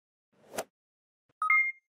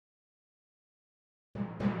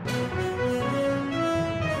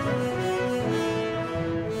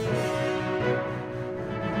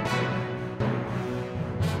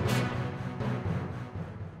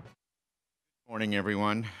Morning,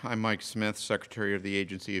 everyone. I'm Mike Smith, Secretary of the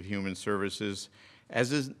Agency of Human Services.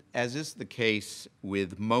 As is the case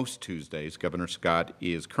with most Tuesdays, Governor Scott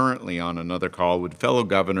is currently on another call with fellow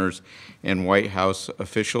governors and White House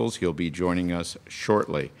officials. He'll be joining us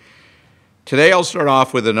shortly. Today, I'll start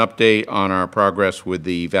off with an update on our progress with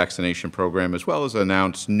the vaccination program, as well as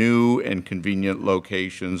announce new and convenient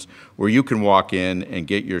locations where you can walk in and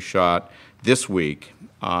get your shot this week.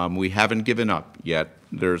 We haven't given up yet.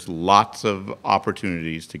 There's lots of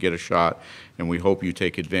opportunities to get a shot, and we hope you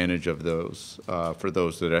take advantage of those for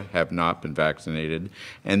those that have not been vaccinated.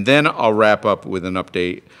 And then I'll wrap up with an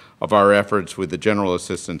update of our efforts with the General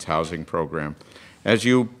Assistance Housing Program. As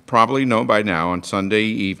you probably know by now, on Sunday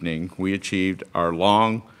evening, we achieved our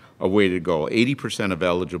long-awaited goal. 80% of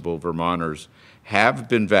eligible Vermonters have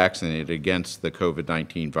been vaccinated against the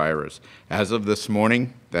COVID-19 virus. As of this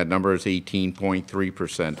morning, that number is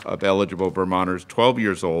 18.3% of eligible Vermonters 12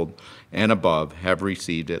 years old and above have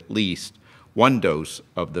received at least one dose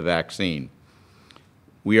of the vaccine.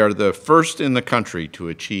 We are the first in the country to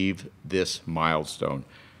achieve this milestone.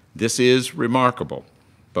 This is remarkable,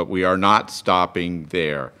 but we are not stopping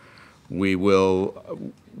there. We will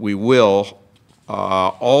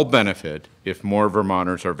all benefit if more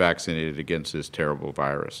Vermonters are vaccinated against this terrible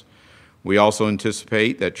virus. We also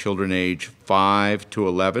anticipate that children age 5 to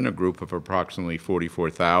 11, a group of approximately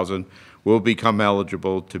 44,000, will become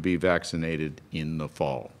eligible to be vaccinated in the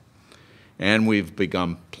fall. And we've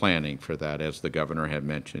begun planning for that, as the governor had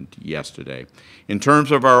mentioned yesterday. In terms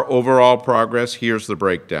of our overall progress, here's the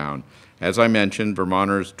breakdown. As I mentioned,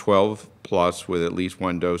 Vermonters 12 plus with at least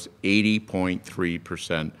one dose,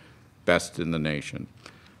 80.3%, best in the nation.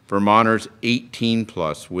 Vermonters 18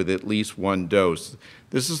 plus with at least one dose.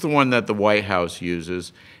 This is the one that the White House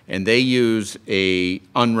uses, and they use a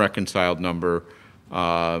unreconciled number.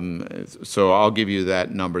 So I'll give you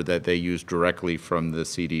that number that they use directly from the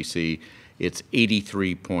CDC. It's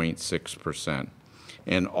 83.6%.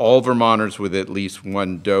 And all Vermonters with at least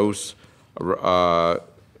one dose,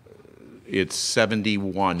 it's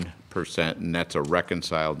 71%, and that's a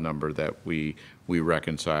reconciled number that we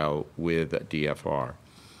reconcile with DFR.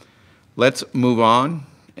 Let's move on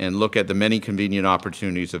and look at the many convenient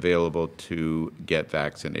opportunities available to get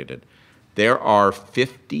vaccinated. There are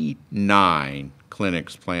 59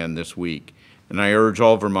 clinics planned this week, and I urge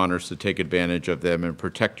all Vermonters to take advantage of them and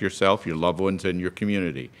protect yourself, your loved ones, and your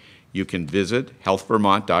community. You can visit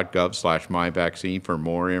healthvermont.gov/myvaccine for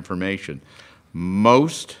more information.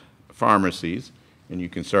 Most pharmacies, and you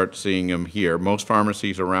can start seeing them here, most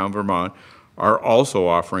pharmacies around Vermont are also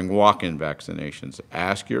offering walk-in vaccinations.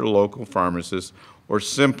 Ask your local pharmacist or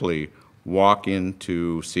simply walk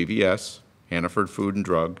into CVS, Hannaford Food and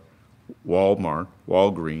Drug, Walmart,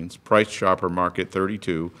 Walgreens, Price Chopper Market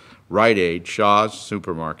 32, Rite Aid, Shaw's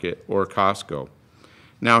Supermarket, or Costco.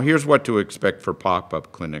 Now, here's what to expect for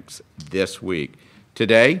pop-up clinics this week.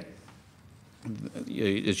 Today,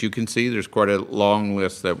 as you can see, there's quite a long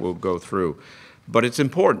list that we'll go through, but it's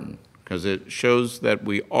important because it shows that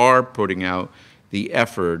we are putting out the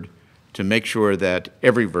effort to make sure that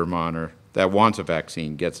every Vermonter that wants a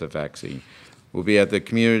vaccine gets a vaccine. We'll be at the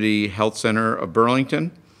Community Health Center of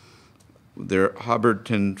Burlington, the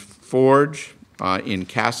Hubbardton Forge in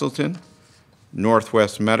Castleton,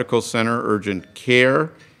 Northwest Medical Center Urgent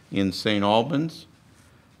Care in St. Albans,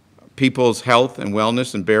 People's Health and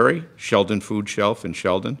Wellness in Barre, Sheldon Food Shelf in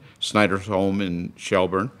Sheldon, Snyder's Home in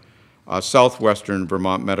Shelburne, Southwestern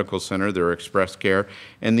Vermont Medical Center, their Express Care,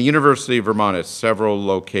 and the University of Vermont has several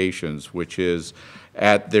locations, which is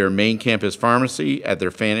at their main campus pharmacy, at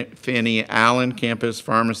their Fanny Allen campus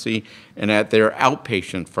pharmacy, and at their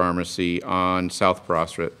outpatient pharmacy on South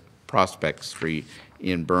Prospect Street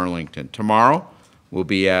in Burlington. Tomorrow, we'll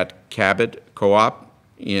be at Cabot Co-op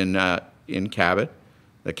in Cabot,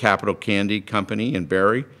 the Capital Candy Company in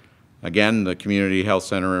Barre, again, the Community Health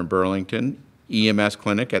Center in Burlington, EMS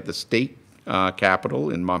Clinic at the State Capitol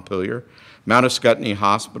in Montpelier, Mount Ascutney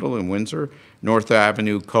Hospital in Windsor, North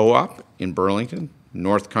Avenue Co-op in Burlington,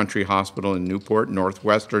 North Country Hospital in Newport,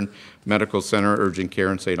 Northwestern Medical Center Urgent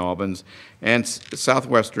Care in St. Albans, and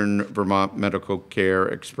Southwestern Vermont Medical Care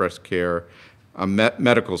Express Care,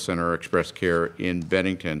 Medical Center Express Care in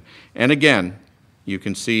Bennington. And again, you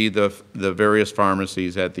can see the various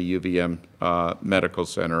pharmacies at the UVM Medical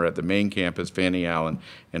Center at the main campus, Fanny Allen,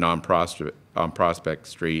 and on Prospect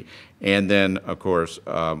Street. And then, of course,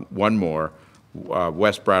 one more,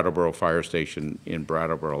 West Brattleboro Fire Station in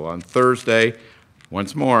Brattleboro. On Thursday,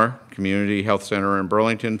 once more, Community Health Center in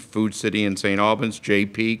Burlington, Food City in St. Albans, Jay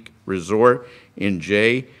Peak Resort in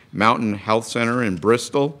Jay, Mountain Health Center in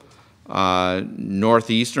Bristol,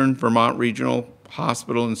 Northeastern Vermont Regional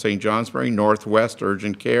Hospital in St. Johnsbury, Northwest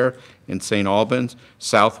Urgent Care in St. Albans,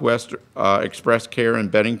 Southwest Express Care in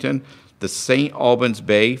Bennington, the St. Albans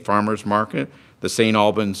Bay Farmers Market, the St.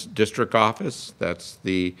 Albans District Office, that's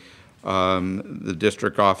the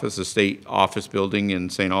district office, the state office building in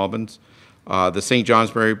St. Albans, the St.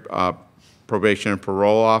 Johnsbury Probation and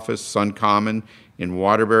Parole Office, Sun Common in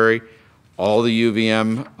Waterbury, all the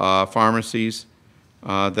UVM pharmacies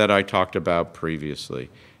that I talked about previously.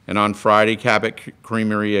 And on Friday, Cabot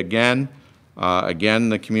Creamery again,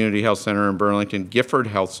 the Community Health Center in Burlington, Gifford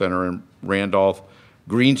Health Center in Randolph,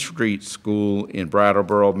 Green Street School in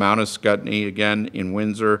Brattleboro, Mount Ascutney again in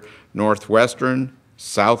Windsor, Northwestern,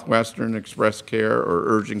 Southwestern Express Care or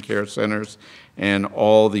Urgent Care Centers, and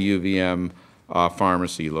all the UVM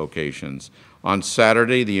pharmacy locations. On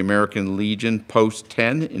Saturday, the American Legion Post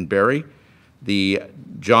 10 in Barrie, the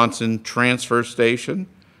Johnson Transfer Station,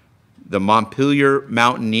 the Montpelier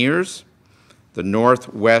Mountaineers, the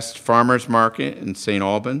Northwest Farmers Market in St.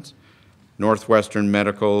 Albans, Northwestern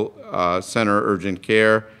Medical Center Urgent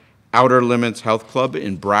Care, Outer Limits Health Club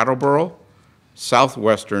in Brattleboro,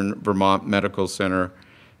 Southwestern Vermont Medical Center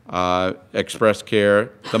Express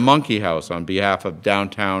Care, the Monkey House on behalf of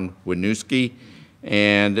downtown Winooski,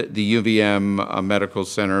 and the UVM Medical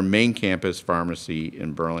Center Main Campus Pharmacy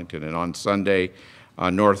in Burlington. And on Sunday,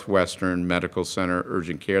 Northwestern Medical Center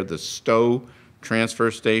Urgent Care, the Stowe Transfer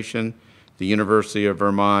Station, the University of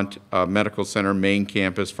Vermont Medical Center Main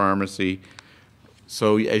Campus Pharmacy.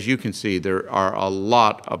 So as you can see, there are a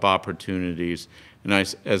lot of opportunities, and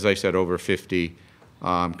as I said, over 50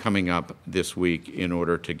 coming up this week in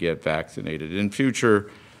order to get vaccinated. In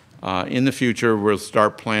the future, we'll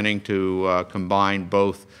start planning to combine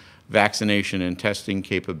both vaccination and testing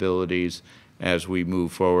capabilities as we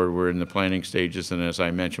move forward. We're in the planning stages, and as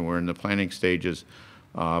I mentioned, we're in the planning stages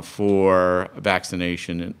for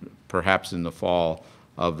vaccination, perhaps in the fall,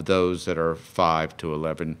 of those that are 5 to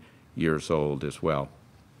 11 years old as well.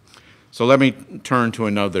 So let me turn to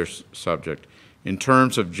another subject. In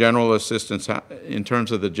terms of the General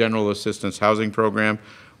Assistance Housing Program,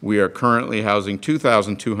 we are currently housing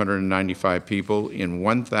 2,295 people in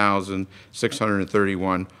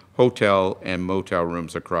 1,631 hotel and motel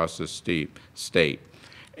rooms across the state.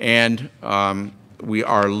 And we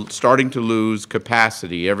are starting to lose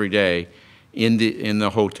capacity every day in the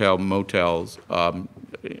hotel motels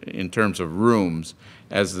in terms of rooms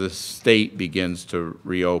as the state begins to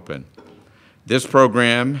reopen. This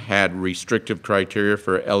program had restrictive criteria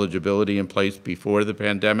for eligibility in place before the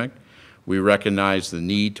pandemic. We recognize the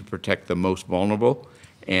need to protect the most vulnerable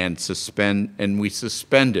and we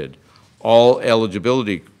suspended all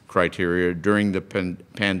eligibility criteria during the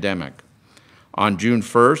pandemic. On June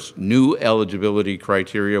 1st, new eligibility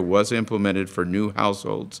criteria was implemented for new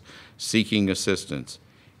households seeking assistance.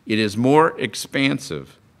 It is more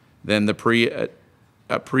expansive than the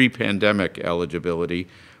pre-pandemic eligibility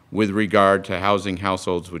with regard to housing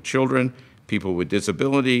households with children, people with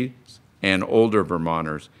disabilities, and older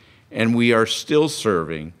Vermonters. And we are still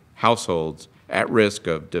serving households at risk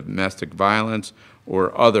of domestic violence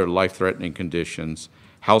or other life-threatening conditions,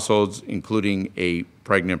 households including a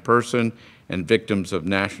pregnant person and victims of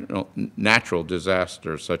natural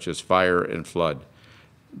disasters such as fire and flood.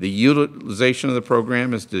 The utilization of the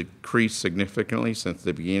program has decreased significantly since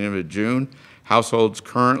the beginning of June. Households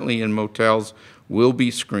currently in motels will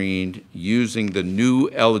be screened using the new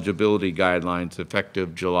eligibility guidelines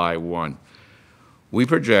effective July 1. We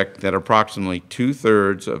project that approximately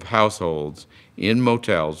 2/3 of households in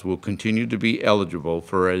motels will continue to be eligible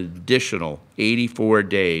for an additional 84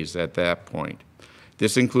 days at that point.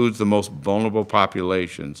 This includes the most vulnerable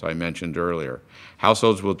populations I mentioned earlier.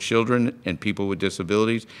 Households with children and people with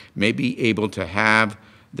disabilities may be able to have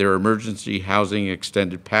their emergency housing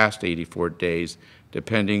extended past 84 days,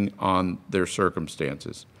 depending on their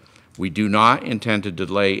circumstances. We do not intend to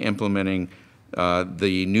delay implementing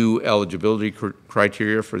the new eligibility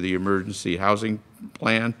criteria for the emergency housing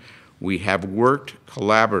plan. We have worked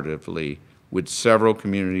collaboratively with several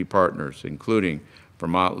community partners, including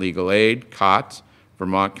Vermont Legal Aid, COTS,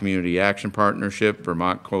 Vermont Community Action Partnership,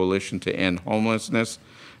 Vermont Coalition to End Homelessness,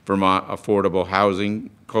 Vermont Affordable Housing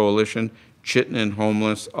Coalition, Chittenden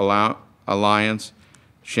Homeless Alliance,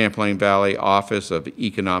 Champlain Valley Office of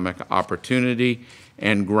Economic Opportunity,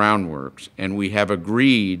 and Groundworks. And we have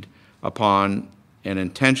agreed upon an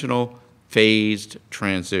intentional phased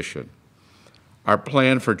transition. Our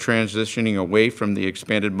plan for transitioning away from the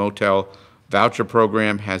expanded motel voucher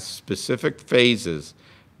program has specific phases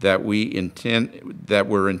that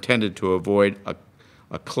were intended to avoid a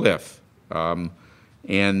cliff.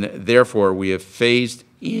 And therefore, we have phased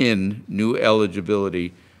in new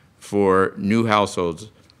eligibility for new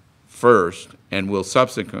households first and will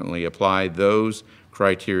subsequently apply those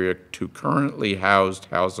criteria to currently housed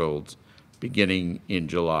households beginning in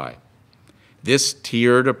July. This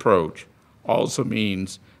tiered approach also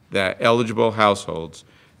means that eligible households,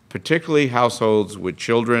 particularly households with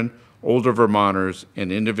children, older Vermonters,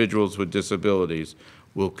 and individuals with disabilities,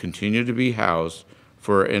 will continue to be housed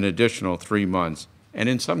for an additional 3 months, and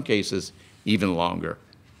in some cases, even longer.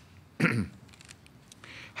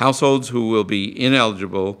 Households who will be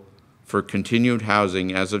ineligible for continued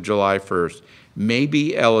housing as of July 1st may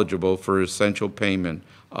be eligible for essential payment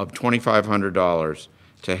of $2,500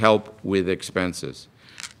 to help with expenses.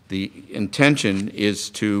 The intention is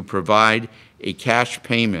to provide a cash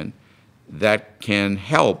payment that can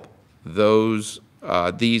help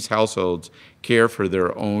these households care for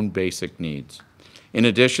their own basic needs. In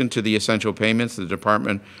addition to the essential payments, the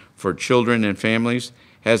Department for Children and Families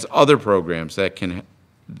has other programs that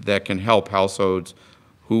can help households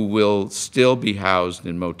who will still be housed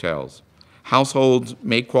in motels. Households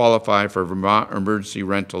may qualify for Vermont Emergency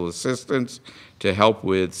Rental Assistance to help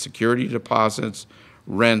with security deposits,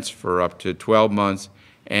 rents for up to 12 months,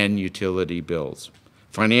 and utility bills.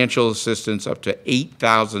 Financial assistance up to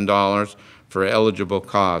 $8,000 for eligible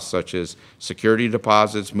costs such as security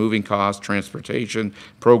deposits, moving costs, transportation,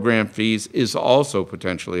 program fees is also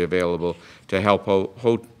potentially available to help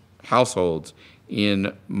households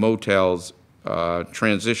in motels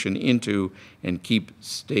transition into and keep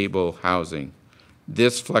stable housing.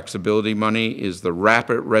 This flexibility money is the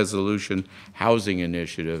Rapid Resolution Housing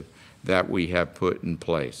Initiative that we have put in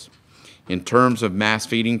place. In terms of mass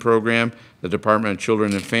feeding program, the Department of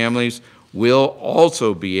Children and Families will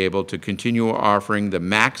also be able to continue offering the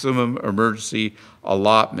maximum emergency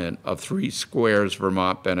allotment of 3 Squares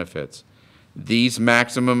Vermont benefits. These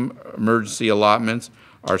maximum emergency allotments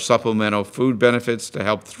are supplemental food benefits to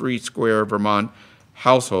help 3 Square Vermont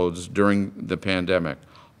households during the pandemic.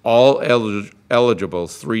 All eligible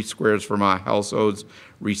 3 Squares Vermont households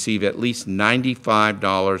receive at least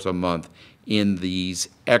 $95 a month in these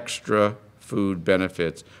extra food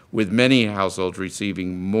benefits, with many households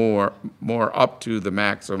receiving more up to the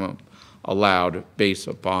maximum allowed based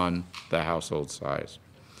upon the household size.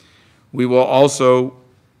 We will also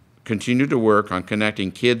continue to work on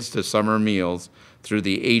connecting kids to summer meals through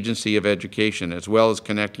the Agency of Education, as well as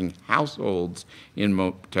connecting households in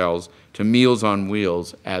motels to Meals on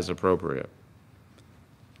Wheels as appropriate.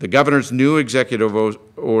 The governor's new executive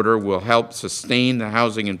order will help sustain the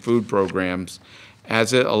housing and food programs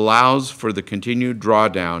as it allows for the continued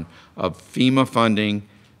drawdown of FEMA funding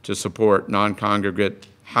to support non-congregate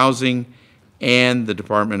housing, and the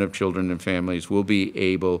Department of Children and Families will be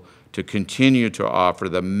able to continue to offer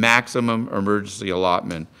the maximum emergency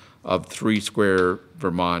allotment of 3 Squares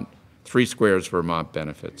Vermont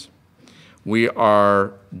benefits. We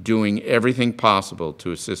are doing everything possible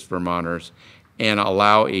to assist Vermonters and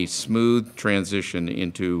allow a smooth transition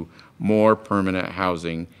into more permanent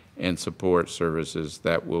housing and support services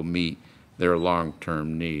that will meet their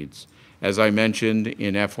long-term needs. As I mentioned,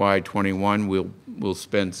 in FY21, we'll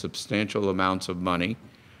spend substantial amounts of money,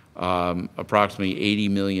 approximately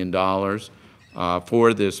 $80 million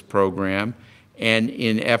for this program. And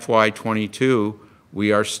in FY22,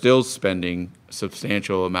 we are still spending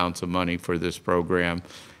substantial amounts of money for this program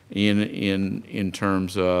in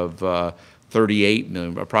terms of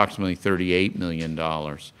approximately $38 million.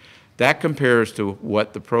 That compares to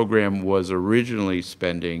what the program was originally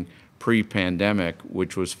spending pre-pandemic,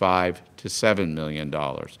 which was $5 to $7 million.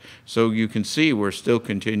 So you can see we're still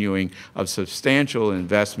continuing a substantial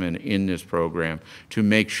investment in this program to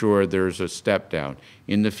make sure there's a step down.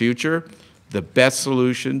 In the future, the best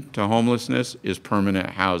solution to homelessness is permanent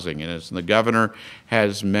housing. And as the governor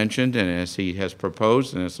has mentioned, and as he has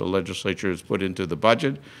proposed, and as the legislature has put into the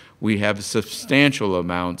budget, we have substantial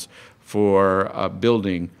amounts for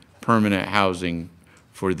building permanent housing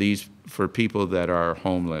for people that are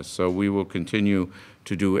homeless. So we will continue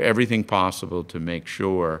to do everything possible to make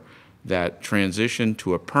sure that transition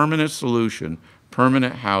to a permanent solution,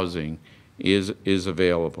 permanent housing, is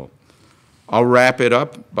available. I'll wrap it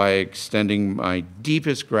up by extending my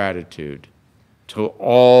deepest gratitude to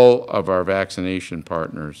all of our vaccination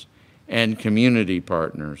partners and community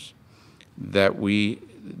partners that we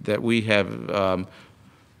have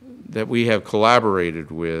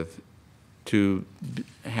collaborated with to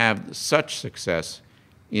have such success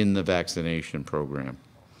in the vaccination program.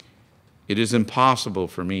 It is impossible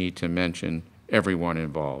for me to mention everyone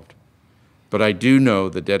involved, but I do know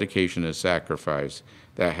the dedication and sacrifice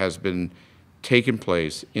that has been taken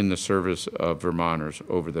place in the service of Vermonters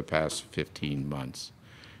over the past 15 months.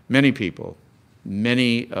 Many people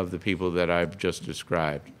many of the people that I've just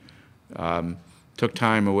described took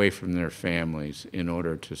time away from their families in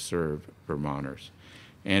order to serve Vermonters.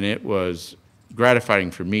 And it was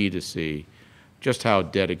gratifying for me to see just how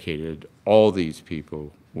dedicated all these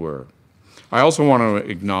people were. I also want to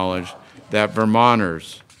acknowledge that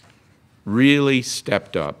Vermonters really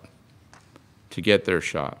stepped up to get their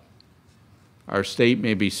shot. Our state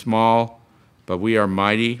may be small, but we are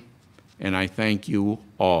mighty, and I thank you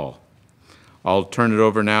all. I'll turn it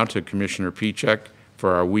over now to Commissioner Pieciak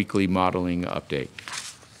for our weekly modeling update.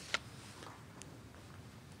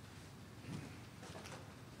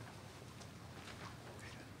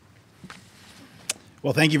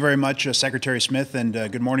 Well, thank you very much, Secretary Smith, and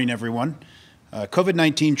good morning, everyone.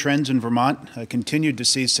 COVID-19 trends in Vermont continued to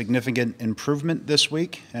see significant improvement this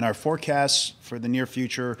week, and our forecasts for the near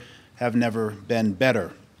future have never been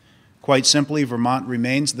better. Quite simply, Vermont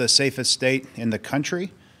remains the safest state in the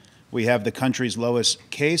country. We have the country's lowest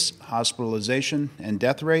case, hospitalization, and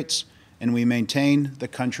death rates, and we maintain the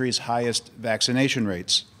country's highest vaccination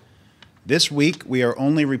rates. This week, we are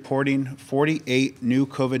only reporting 48 new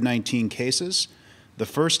COVID-19 cases, the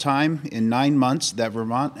first time in 9 months that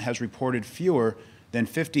Vermont has reported fewer than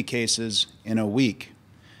 50 cases in a week.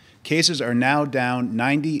 Cases are now down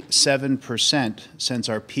 97% since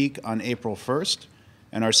our peak on April 1st,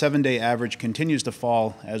 and our 7-day average continues to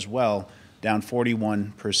fall as well, down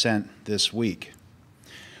 41% this week.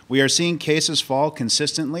 We are seeing cases fall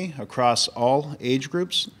consistently across all age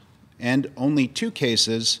groups, and only 2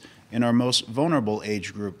 cases in our most vulnerable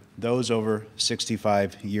age group, those over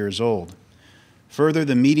 65 years old. Further,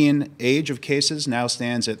 the median age of cases now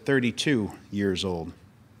stands at 32 years old.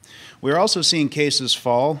 We are also seeing cases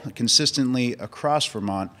fall consistently across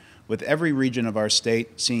Vermont, with every region of our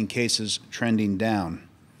state seeing cases trending down.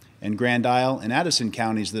 And Grand Isle and Addison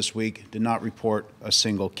counties this week did not report a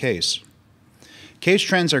single case. Case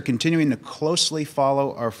trends are continuing to closely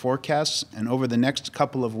follow our forecasts, and over the next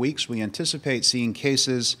couple of weeks, we anticipate seeing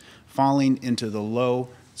cases falling into the low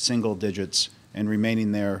single digits and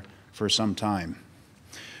remaining there for some time.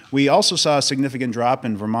 We also saw a significant drop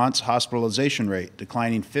in Vermont's hospitalization rate,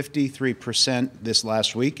 declining 53% this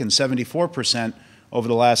last week and 74% over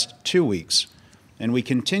the last 2 weeks. And we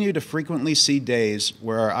continue to frequently see days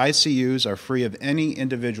where our ICUs are free of any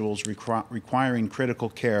individuals requiring critical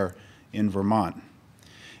care in Vermont.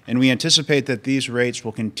 And we anticipate that these rates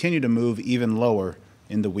will continue to move even lower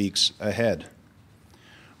in the weeks ahead.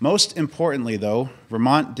 Most importantly, though,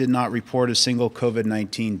 Vermont did not report a single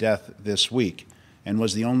COVID-19 death this week and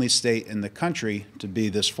was the only state in the country to be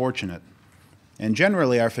this fortunate. And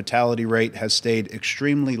generally, our fatality rate has stayed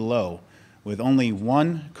extremely low, with only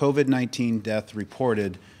 1 COVID-19 death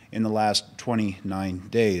reported in the last 29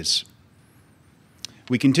 days.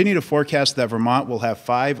 We continue to forecast that Vermont will have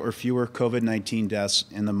 5 or fewer COVID-19 deaths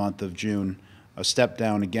in the month of June, a step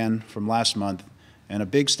down again from last month, and a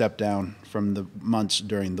big step down from the months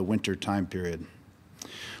during the winter time period.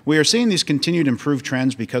 We are seeing these continued improved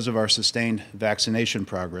trends because of our sustained vaccination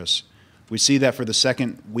progress. We see that for the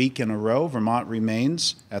second week in a row, Vermont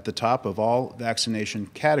remains at the top of all vaccination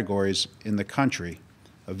categories in the country,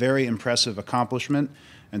 a very impressive accomplishment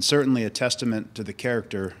and certainly a testament to the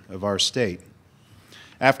character of our state.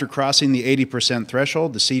 After crossing the 80%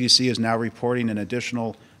 threshold, the CDC is now reporting an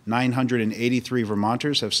additional 983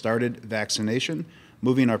 Vermonters have started vaccination,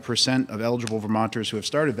 moving our percent of eligible Vermonters who have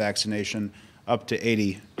started vaccination up to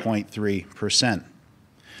 80.3%.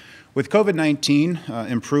 With COVID-19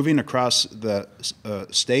 improving across the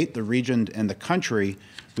state, the region, and the country,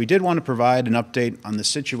 we did want to provide an update on the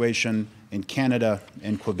situation in Canada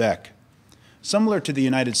and Quebec. Similar to the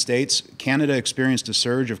United States, Canada experienced a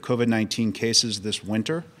surge of COVID-19 cases this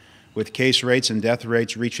winter, with case rates and death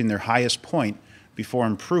rates reaching their highest point before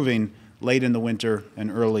improving late in the winter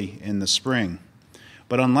and early in the spring.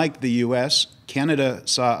 But unlike the U.S., Canada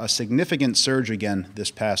saw a significant surge again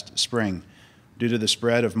this past spring due to the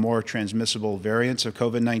spread of more transmissible variants of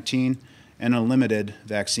COVID-19 and a limited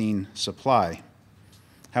vaccine supply.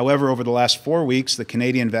 However, over the last 4 weeks, the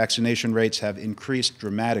Canadian vaccination rates have increased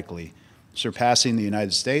dramatically, surpassing the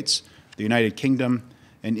United States, the United Kingdom,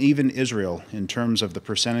 and even Israel in terms of the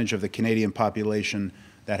percentage of the Canadian population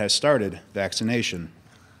that has started vaccination.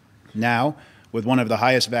 Now, with one of the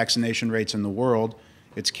highest vaccination rates in the world,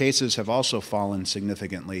 its cases have also fallen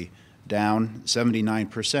significantly, down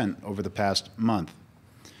 79% over the past month.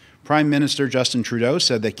 Prime Minister Justin Trudeau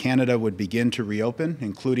said that Canada would begin to reopen,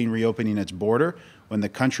 including reopening its border, when the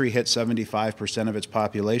country hit 75% of its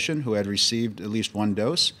population who had received at least 1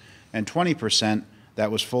 dose, and 20%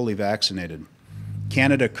 that was fully vaccinated.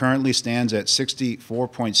 Canada currently stands at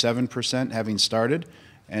 64.7% having started,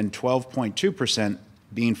 and 12.2%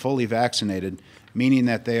 being fully vaccinated, meaning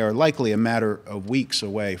that they are likely a matter of weeks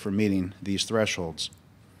away from meeting these thresholds.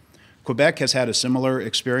 Quebec has had a similar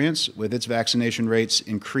experience, with its vaccination rates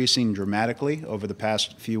increasing dramatically over the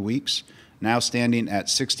past few weeks, now standing at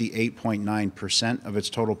 68.9% of its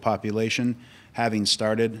total population having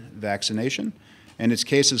started vaccination, and its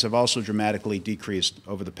cases have also dramatically decreased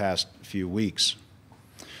over the past few weeks.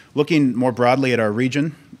 Looking more broadly at our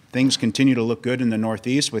region, things continue to look good in the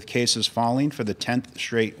Northeast, with cases falling for the 10th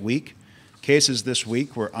straight week. Cases this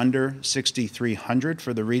week were under 6,300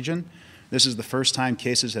 for the region. This is the first time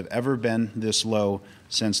cases have ever been this low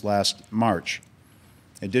since last March.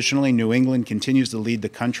 Additionally, New England continues to lead the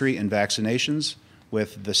country in vaccinations,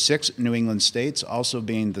 with the 6 New England states also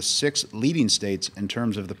being the 6 leading states in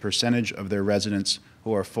terms of the percentage of their residents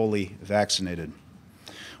who are fully vaccinated.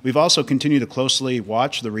 We've also continued to closely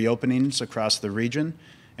watch the reopenings across the region,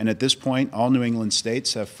 and at this point, all New England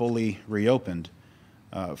states have fully reopened,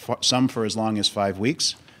 some for as long as 5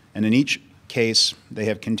 weeks, and in each case, they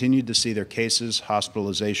have continued to see their cases,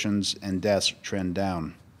 hospitalizations, and deaths trend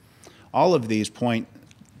down. All of these point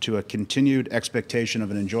to a continued expectation of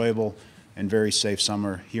an enjoyable and very safe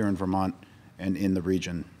summer here in Vermont and in the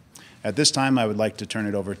region. At this time, I would like to turn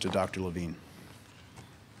it over to Dr. Levine.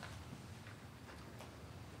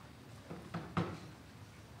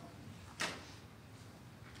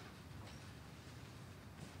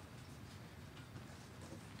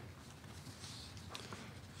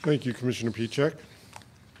 Thank you, Commissioner Pieciak.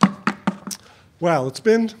 Well, it's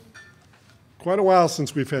been quite a while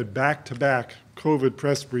since we've had back-to-back COVID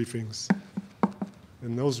press briefings,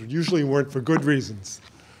 and those usually weren't for good reasons.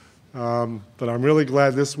 But I'm really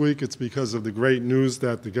glad this week it's because of the great news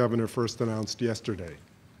that the governor first announced yesterday.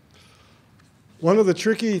 One of the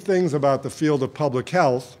tricky things about the field of public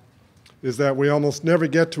health is that we almost never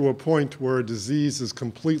get to a point where a disease is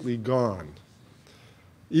completely gone.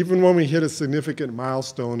 Even when we hit a significant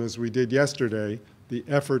milestone, as we did yesterday, the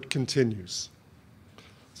effort continues.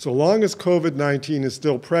 So long as COVID-19 is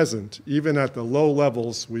still present, even at the low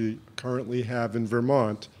levels we currently have in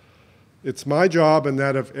Vermont, it's my job and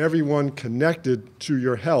that of everyone connected to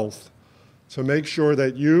your health to make sure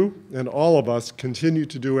that you and all of us continue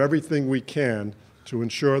to do everything we can to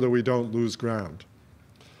ensure that we don't lose ground.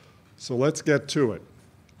 So let's get to it.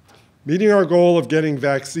 Meeting our goal of getting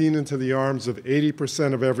vaccine into the arms of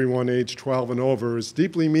 80% of everyone aged 12 and over is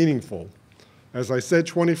deeply meaningful. As I said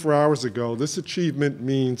 24 hours ago, this achievement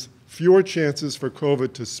means fewer chances for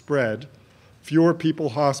COVID to spread, fewer people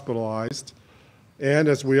hospitalized, and,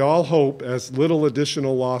 as we all hope, as little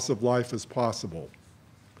additional loss of life as possible.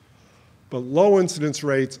 But low incidence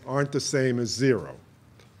rates aren't the same as zero.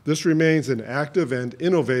 This remains an active and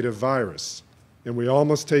innovative virus, and we all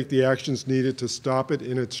must take the actions needed to stop it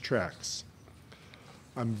in its tracks.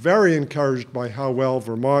 I'm very encouraged by how well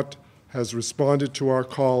Vermont has responded to our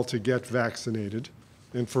call to get vaccinated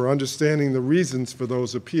and for understanding the reasons for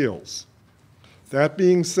those appeals. That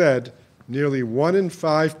being said, nearly 1 in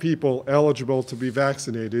 5 people eligible to be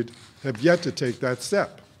vaccinated have yet to take that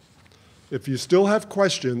step. If you still have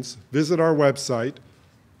questions, visit our website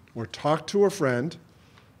or talk to a friend,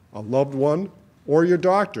 a loved one, or your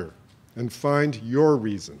doctor and find your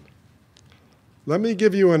reason. Let me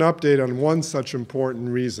give you an update on one such important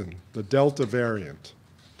reason, the Delta variant.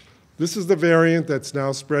 This is the variant that's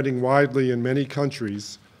now spreading widely in many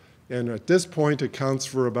countries, and at this point accounts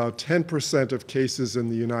for about 10% of cases in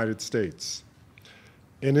the United States.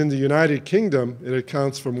 And in the United Kingdom, it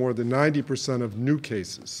accounts for more than 90% of new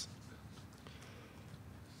cases.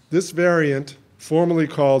 This variant, formerly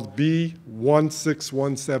called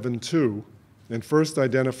B16172, and first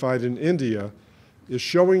identified in India, is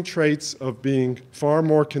showing traits of being far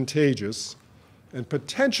more contagious and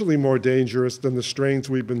potentially more dangerous than the strains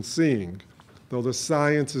we've been seeing, though the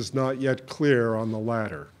science is not yet clear on the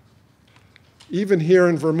latter. Even here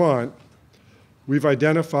in Vermont, we've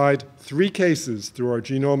identified 3 cases through our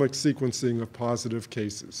genomic sequencing of positive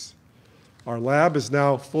cases. Our lab is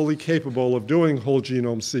now fully capable of doing whole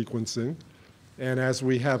genome sequencing, and as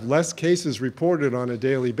we have less cases reported on a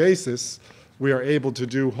daily basis, we are able to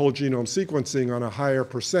do whole genome sequencing on a higher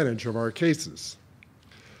percentage of our cases.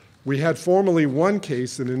 We had formerly 1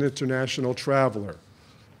 case in an international traveler.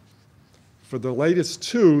 For the latest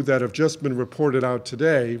 2 that have just been reported out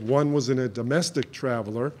today, 1 was in a domestic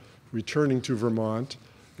traveler returning to Vermont,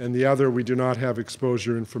 and the other we do not have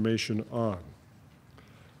exposure information on.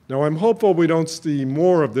 Now, I'm hopeful we don't see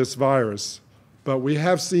more of this virus, but we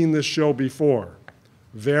have seen this show before.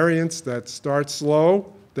 Variants that start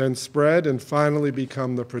slow, then spread, and finally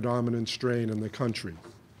become the predominant strain in the country.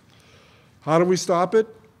 How do we stop it?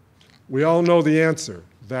 We all know the answer: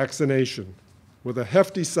 vaccination, with a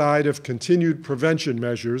hefty side of continued prevention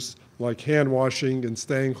measures like hand washing and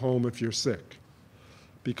staying home if you're sick.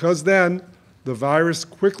 Because then, the virus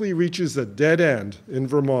quickly reaches a dead end in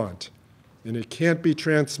Vermont, and it can't be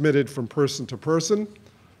transmitted from person to person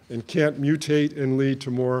and can't mutate and lead to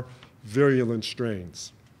more virulent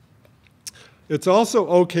strains. It's also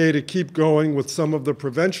okay to keep going with some of the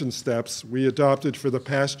prevention steps we adopted for the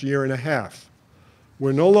past year and a half.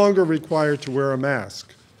 We're no longer required to wear a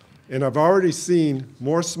mask, and I've already seen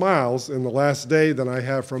more smiles in the last day than I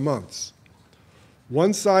have for months.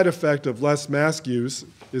 One side effect of less mask use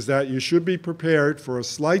is that you should be prepared for a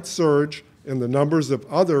slight surge in the numbers of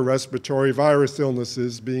other respiratory virus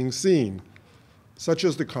illnesses being seen, such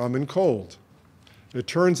as the common cold. It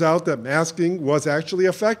turns out that masking was actually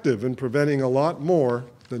effective in preventing a lot more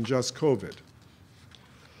than just COVID.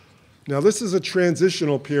 Now, this is a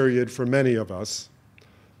transitional period for many of us.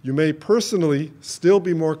 You may personally still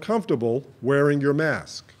be more comfortable wearing your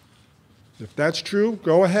mask. If that's true,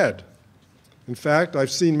 go ahead. In fact, I've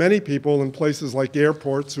seen many people in places like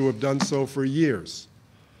airports who have done so for years.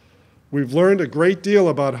 We've learned a great deal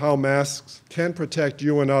about how masks can protect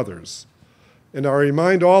you and others. And I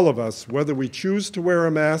remind all of us, whether we choose to wear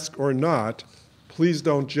a mask or not, please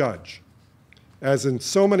don't judge. As in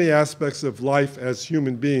so many aspects of life as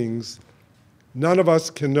human beings, none of us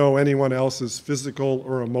can know anyone else's physical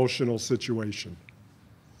or emotional situation.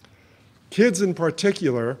 Kids in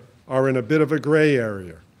particular are in a bit of a gray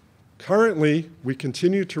area. Currently, we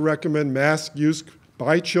continue to recommend mask use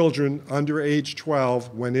by children under age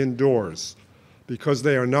 12 when indoors, because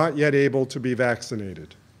they are not yet able to be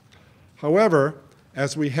vaccinated. However,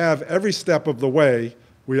 as we have every step of the way,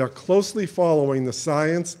 we are closely following the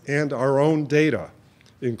science and our own data,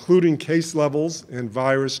 including case levels and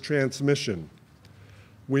virus transmission.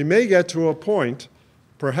 We may get to a point,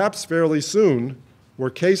 perhaps fairly soon,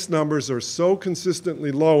 where case numbers are so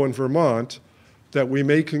consistently low in Vermont that we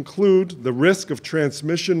may conclude the risk of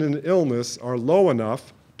transmission and illness are low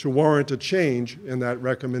enough to warrant a change in that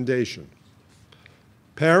recommendation.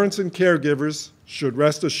 Parents and caregivers should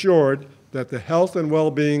rest assured that the health and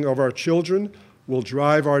well-being of our children will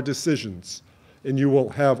drive our decisions, and you will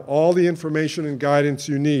have all the information and guidance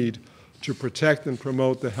you need to protect and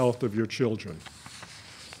promote the health of your children.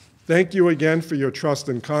 Thank you again for your trust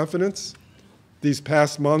and confidence. These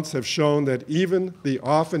past months have shown that even the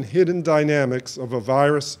often hidden dynamics of a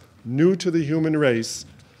virus new to the human race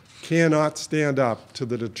cannot stand up to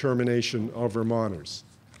the determination of Vermonters.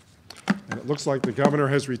 And it looks like the governor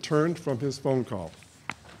has returned from his phone call.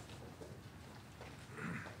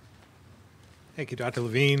 Thank you, Dr.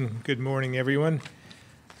 Levine. Good morning, everyone.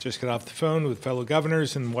 Just got off the phone with fellow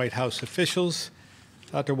governors and White House officials.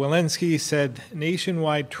 Dr. Walensky said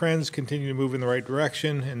nationwide trends continue to move in the right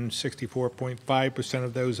direction, and 64.5%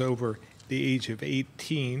 of those over the age of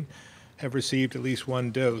 18 have received at least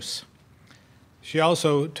one dose. She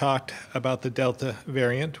also talked about the Delta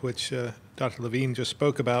variant, which Dr. Levine just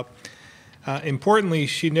spoke about. Importantly,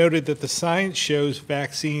 she noted that the science shows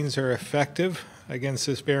vaccines are effective against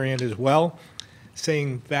this variant as well,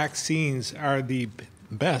 saying vaccines are the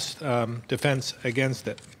best defense against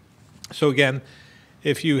it. So again,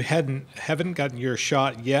 if you haven't gotten your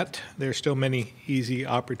shot yet, there's still many easy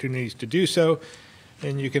opportunities to do so,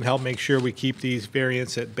 and you can help make sure we keep these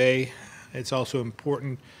variants at bay. It's also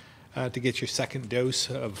important to get your second dose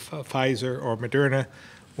of Pfizer or Moderna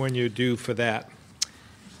when you're due for that.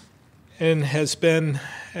 And as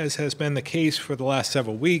has been the case for the last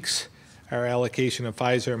several weeks, our allocation of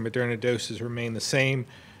Pfizer and Moderna doses remain the same.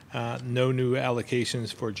 No new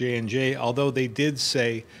allocations for J&J, although they did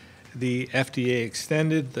say the FDA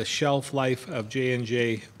extended the shelf life of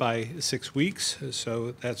J&J by 6 weeks,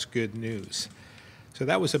 so that's good news. So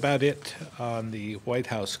that was about it on the White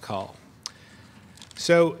House call.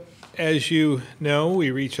 So as you know,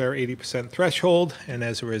 we reached our 80% threshold, and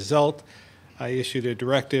as a result, I issued a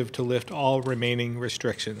directive to lift all remaining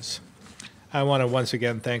restrictions. I want to once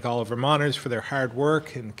again thank all of Vermonters for their hard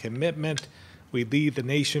work and commitment. We lead the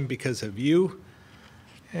nation because of you.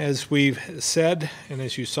 As we've said, and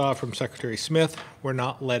as you saw from Secretary Smith, we're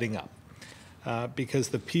not letting up because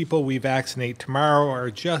the people we vaccinate tomorrow are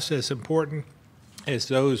just as important as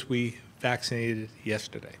those we vaccinated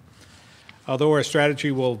yesterday. Although our strategy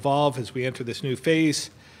will evolve as we enter this new phase,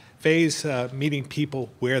 meeting people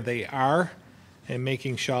where they are and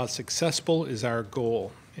making shots accessible is our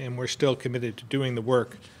goal, and we're still committed to doing the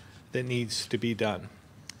work that needs to be done.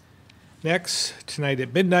 Next, tonight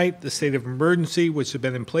at midnight, the state of emergency, which has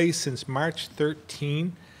been in place since March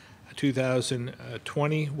 13,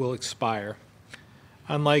 2020, will expire.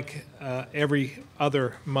 Unlike every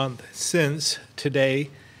other month since today,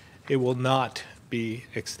 it will not be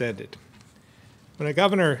extended. When a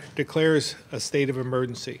governor declares a state of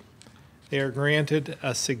emergency, they are granted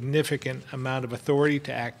a significant amount of authority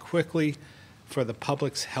to act quickly for the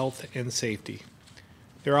public's health and safety.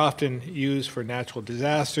 They're often used for natural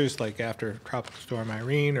disasters like after Tropical Storm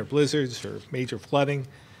Irene or blizzards or major flooding.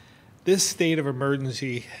 This state of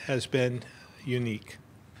emergency has been unique,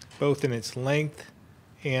 both in its length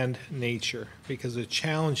and nature, because the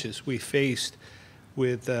challenges we faced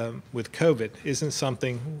with COVID isn't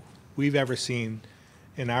something we've ever seen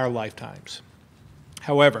in our lifetimes.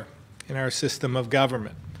 However, in our system of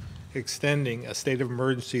government, extending a state of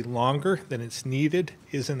emergency longer than it's needed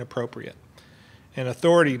isn't appropriate, and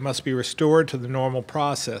authority must be restored to the normal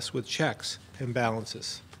process with checks and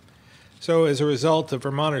balances. So as a result of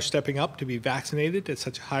Vermonters stepping up to be vaccinated at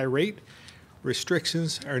such a high rate,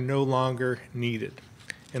 restrictions are no longer needed,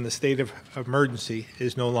 and the state of emergency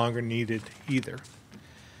is no longer needed either.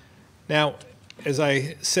 Now, as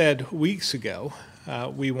I said weeks ago,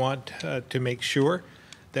 we want to make sure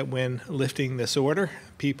that when lifting this order,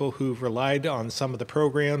 people who've relied on some of the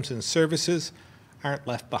programs and services aren't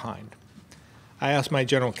left behind. I asked my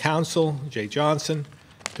general counsel, Jay Johnson,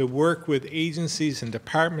 to work with agencies and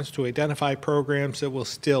departments to identify programs that will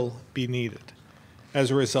still be needed. As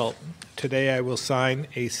a result, today I will sign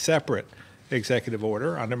a separate executive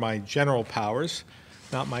order under my general powers,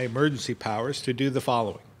 not my emergency powers, to do the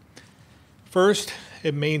following. First,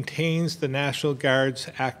 it maintains the National Guard's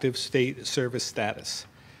active state service status.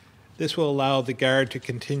 This will allow the Guard to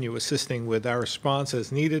continue assisting with our response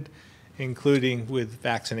as needed, including with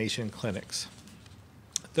vaccination clinics.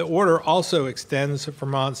 The order also extends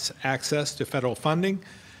Vermont's access to federal funding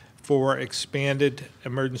for expanded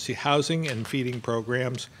emergency housing and feeding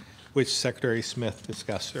programs, which Secretary Smith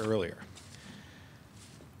discussed earlier.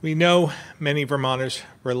 We know many Vermonters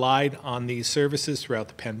relied on these services throughout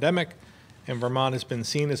the pandemic, and Vermont has been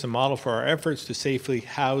seen as a model for our efforts to safely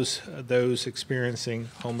house those experiencing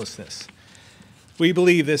homelessness. We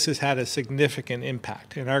believe this has had a significant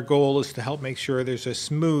impact, and our goal is to help make sure there's a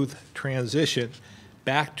smooth transition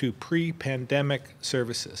back to pre-pandemic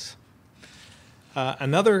services.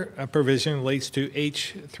 Another provision relates to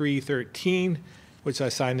H313, which I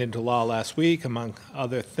signed into law last week, among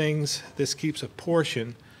other things. This keeps a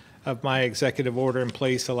portion of my executive order in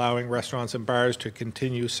place, allowing restaurants and bars to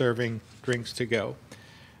continue serving drinks to go.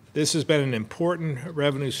 This has been an important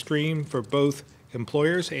revenue stream for both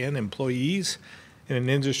employers and employees in an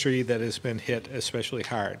industry that has been hit especially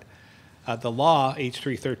hard. The law,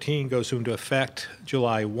 H313, goes into effect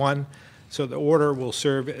July 1, so the order will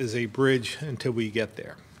serve as a bridge until we get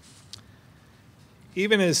there.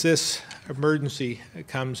 Even as this emergency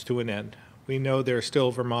comes to an end, we know there are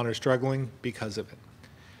still Vermonters struggling because of it.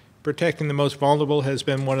 Protecting the most vulnerable has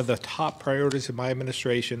been one of the top priorities of my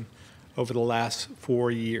administration over the last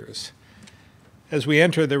 4 years. As we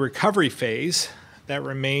enter the recovery phase, that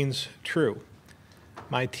remains true.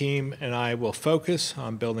 My team and I will focus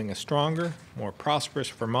on building a stronger, more prosperous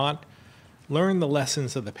Vermont, learn the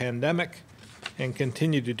lessons of the pandemic, and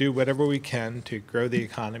continue to do whatever we can to grow the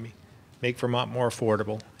economy, make Vermont more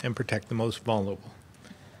affordable, and protect the most vulnerable.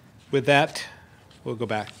 With that, we'll go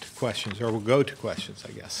back to questions, or we'll go to questions,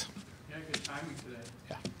 I guess. Yeah, good timing today.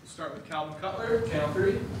 Yeah. We'll start with Calvin Cutler, Channel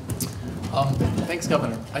 3. Thanks,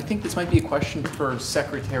 Governor. I think this might be a question for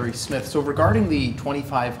Secretary Smith. So regarding the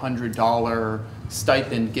 $2,500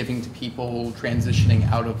 stipend giving to people transitioning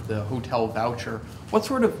out of the hotel voucher, what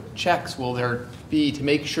sort of checks will there be to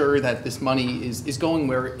make sure that this money is going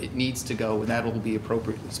where it needs to go and that it will be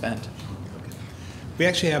appropriately spent? We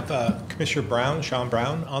actually have Commissioner Brown, Sean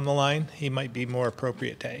Brown, on the line. He might be more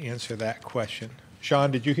appropriate to answer that question. Sean,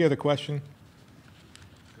 did you hear the question?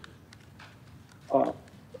 Hello.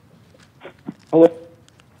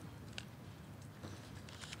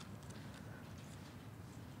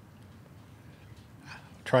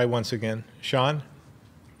 Try once again. Sean?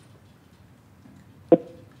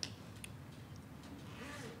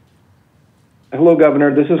 Hello,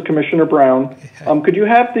 Governor. This is Commissioner Brown. Could you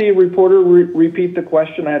have the reporter repeat the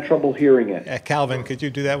question? I had trouble hearing it. Calvin, could you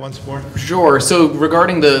do that once more? Sure. So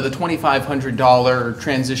regarding the $2,500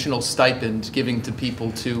 transitional stipend giving to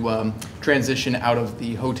people to transition out of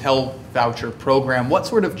the hotel voucher program, what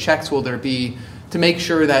sort of checks will there be to make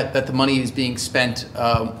sure that the money is being spent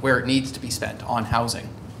where it needs to be spent on housing?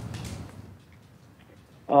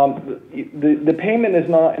 The payment is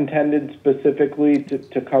not intended specifically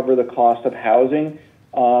to cover the cost of housing.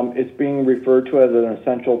 It's being referred to as an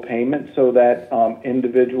essential payment so that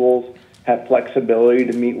individuals have flexibility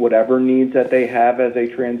to meet whatever needs that they have as they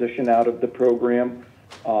transition out of the program.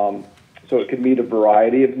 So it could meet a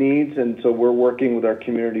variety of needs, and so we're working with our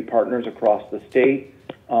community partners across the state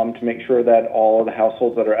to make sure that all of the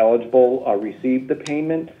households that are eligible receive the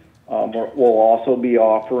payment. We'll also be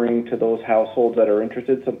offering to those households that are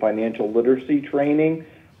interested some financial literacy training,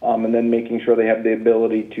 and then making sure they have the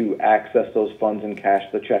ability to access those funds and cash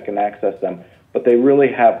the check and access them. But they really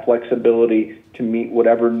have flexibility to meet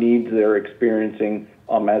whatever needs they're experiencing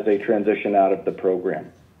as they transition out of the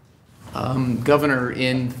program. Governor,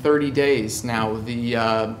 in 30 days now, the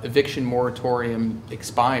eviction moratorium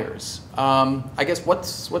expires. I guess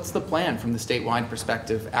what's the plan from the statewide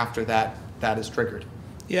perspective after that is triggered?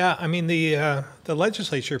 Yeah, I mean, the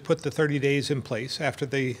legislature put the 30 days in place after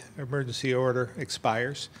the emergency order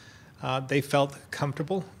expires. They felt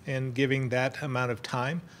comfortable in giving that amount of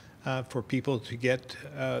time for people to get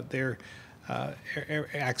their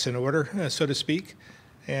acts in order, so to speak.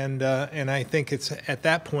 And I think it's at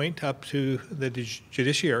that point up to the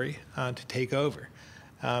judiciary to take over.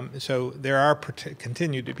 So there are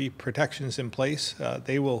continue to be protections in place.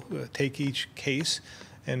 They will take each case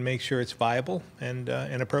and make sure it's viable and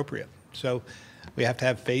appropriate. So we have to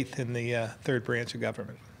have faith in the third branch of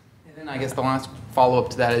government. And then I guess the last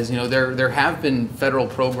follow-up to that is, there have been federal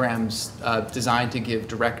programs designed to give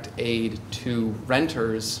direct aid to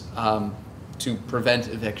renters to prevent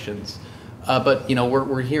evictions. But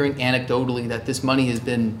we're hearing anecdotally that this money has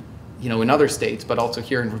been, in other states, but also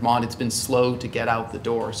here in Vermont, it's been slow to get out the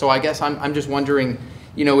door. So I guess I'm just wondering,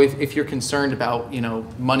 if you're concerned about,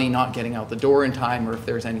 money not getting out the door in time, or if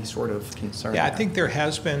there's any sort of concern. Yeah, I there. think there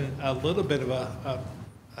has been a little bit of a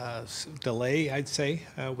delay, I'd say,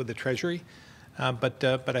 with the Treasury, but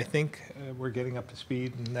I think we're getting up to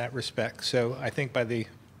speed in that respect. So I think by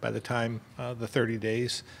the time the 30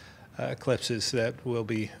 days eclipses, that we'll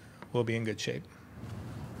be in good shape.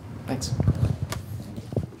 Thanks.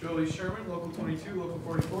 Jolie Sherman, Local 22, Local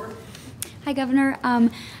 44. Hi, Governor. I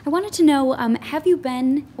wanted to know, have you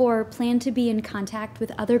been or plan to be in contact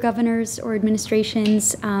with other governors or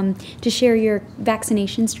administrations to share your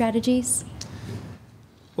vaccination strategies?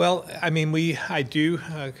 Well, I mean, I do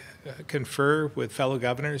confer with fellow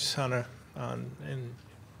governors on an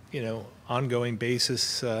ongoing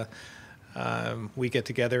basis. We get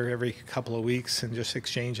together every couple of weeks and just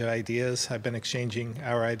exchange ideas. I've been exchanging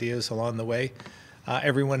our ideas along the way.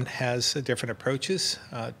 Everyone has different approaches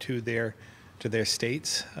to their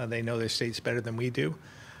states. They know their states better than we do.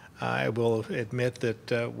 I will admit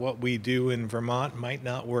that what we do in Vermont might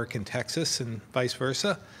not work in Texas and vice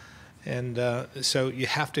versa. And so you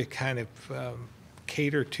have to kind of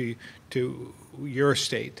cater to your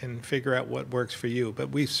state and figure out what works for you.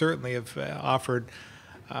 But we certainly have offered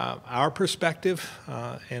our perspective,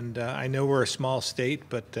 and I know we're a small state,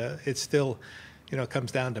 but it's still, it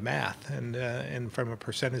comes down to math. And from a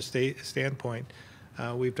percentage standpoint,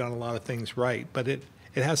 we've done a lot of things right. But it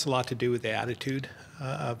has a lot to do with the attitude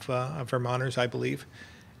of Vermonters, I believe,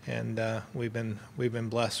 and we've been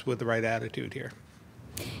blessed with the right attitude here.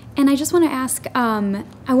 And I just want to ask,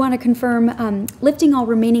 I want to confirm, lifting all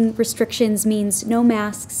remaining restrictions means no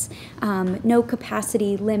masks, no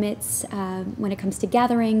capacity limits when it comes to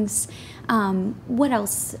gatherings. What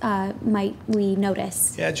else might we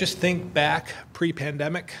notice? Yeah, just think back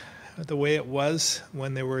pre-pandemic, the way it was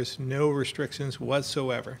when there was no restrictions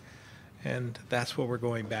whatsoever. And that's what we're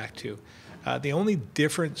going back to. The only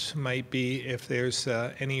difference might be if there's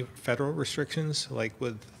any federal restrictions, like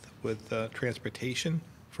with transportation,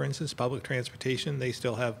 for instance, public transportation. They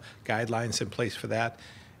still have guidelines in place for that,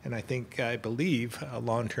 and I believe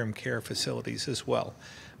long-term care facilities as well.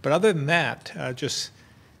 But other than that, just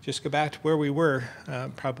go back to where we were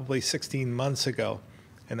probably 16 months ago,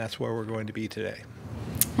 and that's where we're going to be today.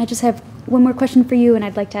 I just have one more question for you, and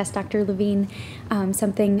I'd like to ask Dr. Levine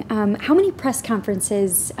something. How many press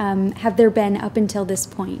conferences have there been up until this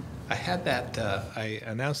point? I had that, I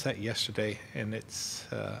announced that yesterday, and it's,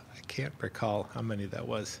 I can't recall how many that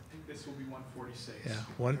was. I think this will be 146. Yeah,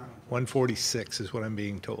 146 is what I'm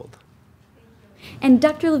being told. And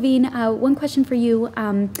Dr. Levine, one question for you.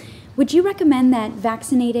 Would you recommend that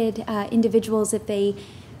vaccinated individuals, if they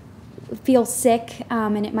feel sick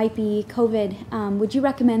and it might be COVID, would you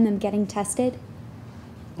recommend them getting tested?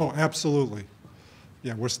 Oh, absolutely.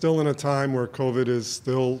 Yeah, we're still in a time where COVID is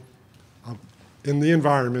still in the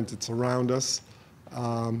environment, it's around us.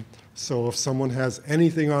 So if someone has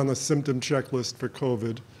anything on the symptom checklist for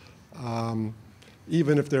COVID,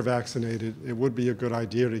 even if they're vaccinated, it would be a good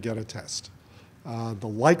idea to get a test. The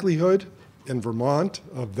likelihood in Vermont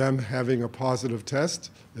of them having a positive test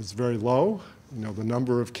is very low. The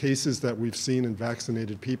number of cases that we've seen in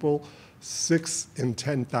vaccinated people, 6 in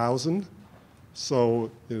 10,000 So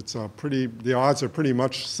it's the odds are pretty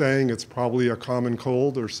much saying it's probably a common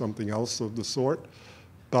cold or something else of the sort.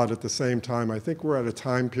 But at the same time, I think we're at a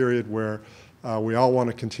time period where we all want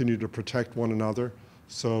to continue to protect one another.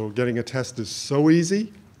 So getting a test is so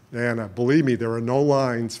easy, and believe me, there are no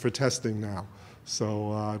lines for testing now.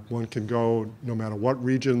 So one can go, no matter what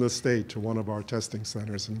region of the state, to one of our testing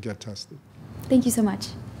centers and get tested. Thank you so much.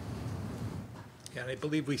 Yeah, and I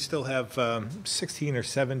believe we still have 16 or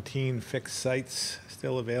 17 fixed sites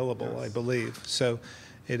still available, I believe. So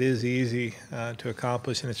it is easy to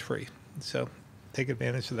accomplish, and it's free. So take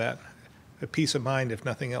advantage of that. A peace of mind, if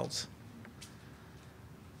nothing else.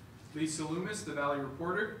 Lisa Loomis, the Valley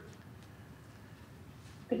Reporter.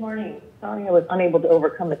 Good morning. Sorry I was unable to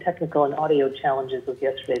overcome the technical and audio challenges of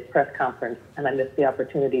yesterday's press conference, and I missed the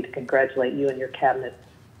opportunity to congratulate you and your cabinet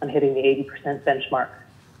on hitting the 80% benchmark.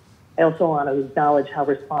 I also want to acknowledge how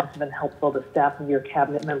responsive and helpful the staff of your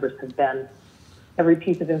cabinet members have been. Every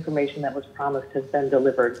piece of information that was promised has been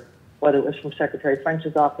delivered, whether it was from Secretary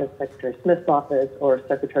French's office, Secretary Smith's office, or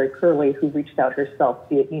Secretary Curley, who reached out herself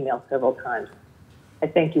via email several times. I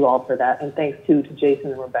thank you all for that, and thanks too to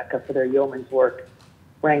Jason and Rebecca for their yeoman's work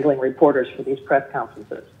wrangling reporters for these press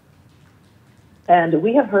conferences. And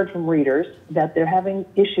we have heard from readers that they're having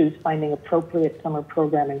issues finding appropriate summer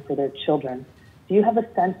programming for their children. Do you have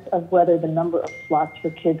a sense of whether the number of slots for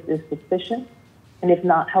kids is sufficient? And if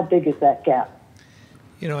not, how big is that gap?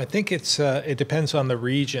 You know, I think it depends on the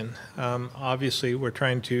region. Obviously, we're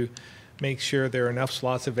trying to make sure there are enough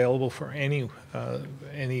slots available for any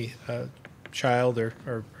child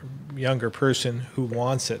or younger person who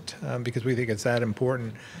wants it, because we think it's that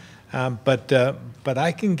important. But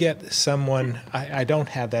I can get someone, I don't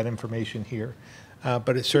have that information here,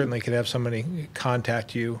 but it certainly could have somebody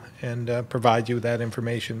contact you and provide you with that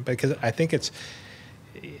information, because I think it's,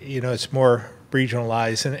 you know, it's more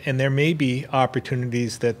regionalized, and there may be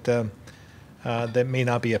opportunities that that may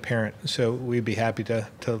not be apparent. So we'd be happy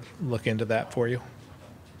to look into that for you.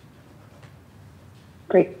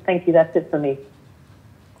 Great, thank you. That's it for me.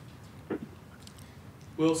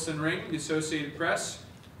 Wilson Ring, the Associated Press.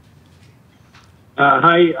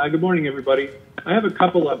 Hi, good morning, everybody. I have a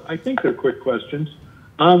couple of, I think they're quick questions.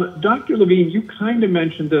 Dr. Levine, you kind of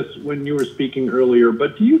mentioned this when you were speaking earlier,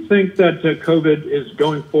 but do you think that COVID is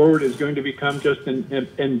going forward is going to become just an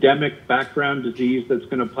endemic background disease that's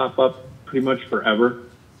going to pop up pretty much forever?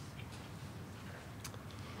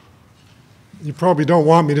 You probably don't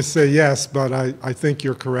want me to say yes, but I think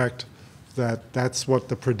you're correct that that's what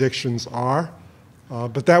the predictions are.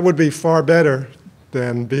 But that would be far better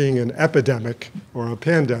than being an epidemic or a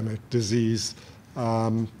pandemic disease.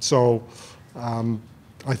 I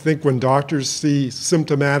think when doctors see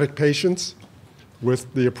symptomatic patients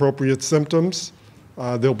with the appropriate symptoms,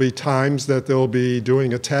 there'll be times that they'll be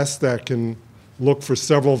doing a test that can look for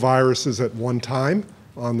several viruses at one time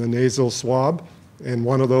on the nasal swab, and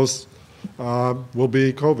one of those will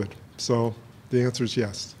be COVID. So the answer is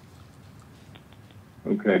yes.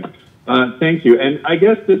 Okay. Thank you. And I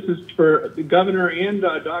guess this is for the governor and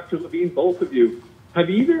Dr. Levine, both of you. Have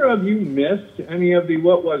either of you missed any of the,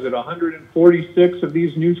 146 of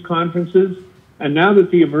these news conferences? And now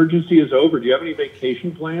that the emergency is over, do you have any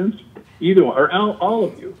vacation plans? Either one, or all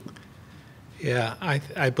of you? Yeah,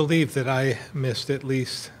 I believe that I missed at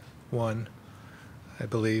least one, I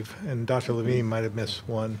believe. And Dr. Levine might have missed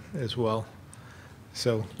one as well.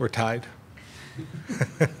 So we're tied.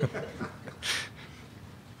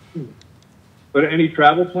 But any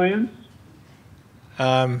travel plans?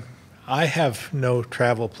 I have no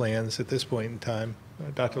travel plans at this point in time.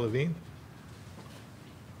 Dr. Levine?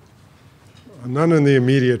 None in the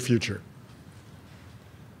immediate future.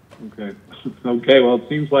 Okay. Okay, well, it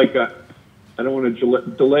seems like I don't want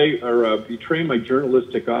to delay or betray my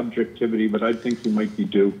journalistic objectivity, but I think you might be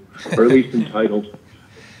due, or at least entitled.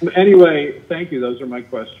 Anyway, thank you. Those are my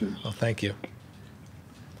questions. Well, thank you.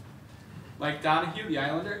 Mike Donahue, the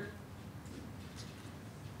Islander.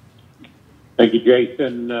 Thank you,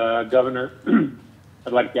 Jason. Governor,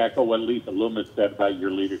 I'd like to echo what Lisa Loomis said about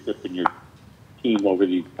your leadership and your team over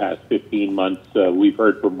these past 15 months. We've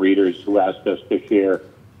heard from readers who asked us to share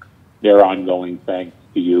their ongoing thanks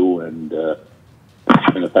to you and the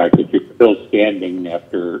fact that you're still standing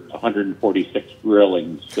after 146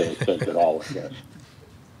 grillings says it all, I guess.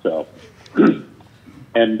 So,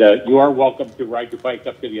 and you are welcome to ride your bike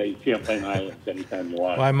up to the Champlain Islands anytime you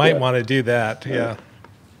want. Well, I might want to do that, yeah.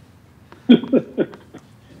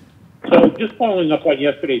 So just following up on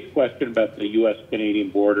yesterday's question about the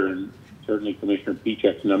U.S.-Canadian border, and certainly Commissioner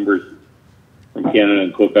Pichek's numbers from Canada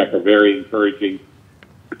and Quebec are very encouraging.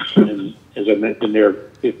 And as I mentioned, there are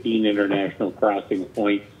 15 international crossing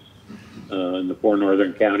points in the 4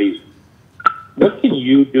 northern counties. What can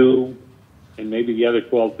you do, and maybe the other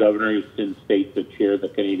 12 governors in states that share the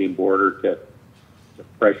Canadian border, to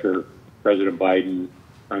pressure President Biden,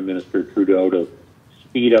 Prime Minister Trudeau to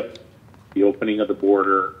speed up the opening of the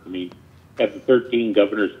border? I mean, have the 13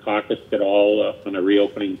 governors caucused at all on a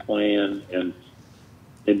reopening plan, and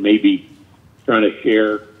maybe trying to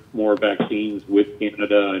share more vaccines with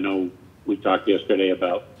Canada? I know we talked yesterday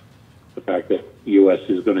about the fact that the U.S.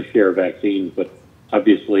 is going to share vaccines, but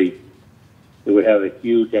obviously it would have a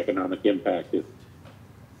huge economic impact if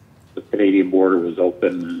the Canadian border was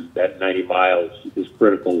open. That 90 miles is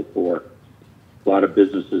critical for a lot of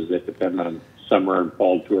businesses that depend on summer and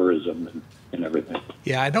fall tourism and everything.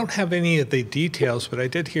 Yeah, I don't have any of the details, but I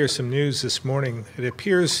did hear some news this morning. It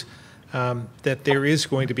appears that there is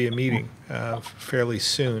going to be a meeting fairly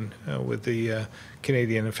soon with the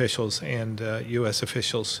Canadian officials and U.S.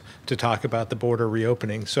 officials to talk about the border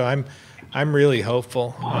reopening. So I'm really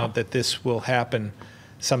hopeful that this will happen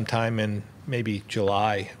sometime in maybe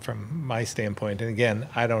July from my standpoint. And again,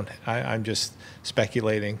 I'm just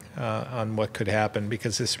speculating on what could happen,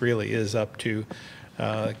 because this really is up to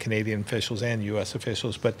Canadian officials and U.S.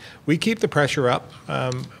 officials. But we keep the pressure up.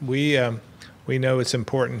 We know it's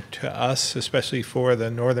important to us, especially for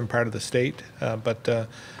the northern part of the state, but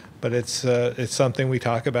it's something we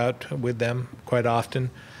talk about with them quite often.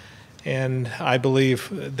 And I believe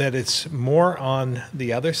that it's more on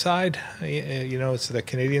the other side. You know, it's the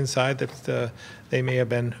Canadian side that they may have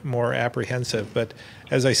been more apprehensive. But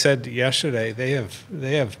as I said yesterday, they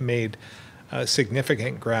have made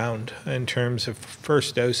significant ground in terms of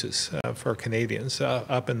first doses for Canadians,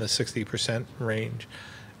 up in the 60% range,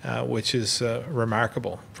 which is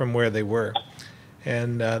remarkable from where they were.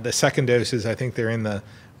 And the second doses, I think they're in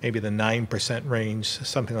maybe the 9% range,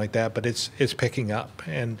 something like that, but it's picking up.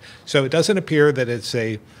 And so it doesn't appear that it's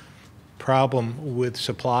a problem with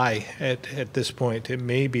supply at this point. It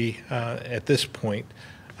may be, at this point,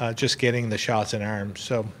 just getting the shots in arms.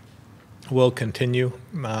 So we'll continue.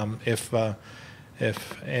 If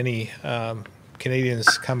any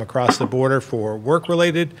Canadians come across the border for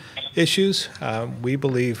work-related issues, we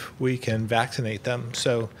believe we can vaccinate them.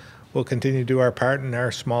 So we'll continue to do our part in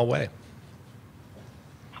our small way.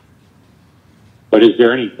 But is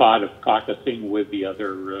there any thought of caucusing with the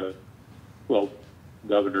other 12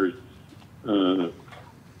 governors to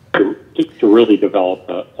really develop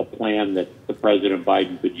a plan that the President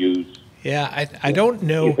Biden could use? Yeah, I don't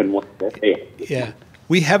know. Yeah,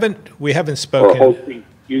 we haven't spoken. Or hosting,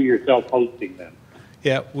 you yourself hosting them.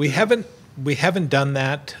 Yeah, we haven't done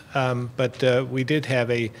that, but we did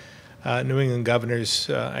have a New England governors.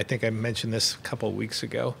 I think I mentioned this a couple of weeks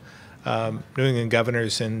ago. New England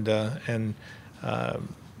governors and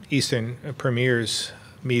Eastern premiers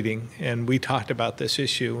meeting, and we talked about this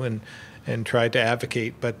issue and tried to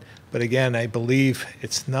advocate. But again, I believe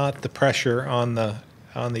it's not the pressure on the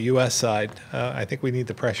U.S. side. I think we need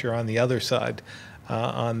the pressure on the other side,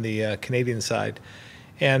 on the Canadian side,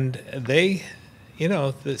 and they, you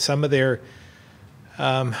know, some of their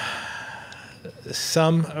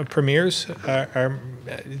some premiers are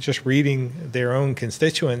just reading their own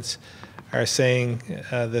constituents are saying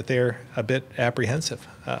that they're a bit apprehensive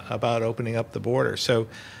about opening up the border. So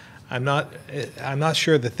I'm not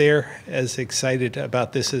sure that they're as excited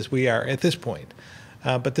about this as we are at this point.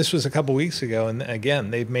 But this was a couple weeks ago, and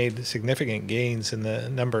again, they've made significant gains in the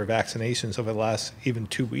number of vaccinations over the last even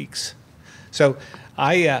 2 weeks. So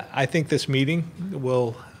I think this meeting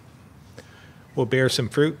will bear some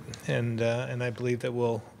fruit, and I believe that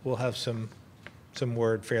we'll have some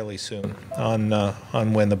word fairly soon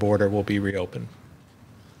on when the border will be reopened.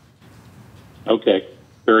 Okay,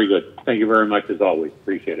 very good. Thank you very much as always.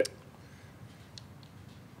 Appreciate it.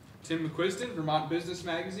 Tim McQuiston, Vermont Business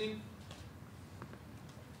Magazine.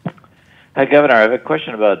 Hi, Governor. I have a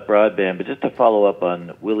question about broadband, but just to follow up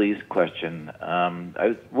on Willie's question, I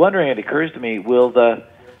was wondering, it occurs to me, will the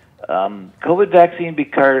COVID vaccine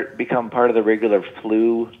become part of the regular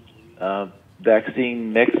flu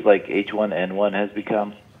vaccine mix like H1N1 has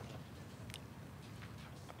become?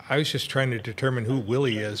 I was just trying to determine who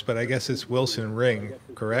Willie is, but I guess it's Wilson Ring,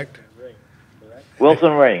 correct?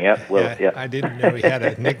 Wilson Ring, yep. Yeah. I didn't know he had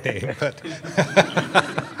a nickname, but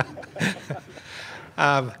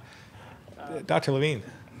Dr. Levine.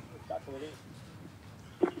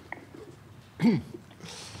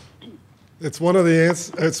 It's one of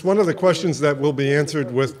the questions that will be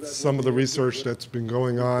answered with some of the research that's been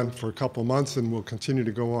going on for a couple months and will continue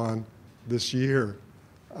to go on this year.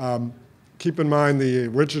 Keep in mind the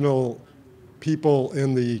original people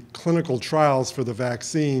in the clinical trials for the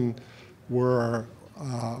vaccine were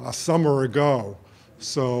a summer ago.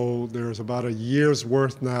 So there's about a year's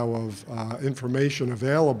worth now of information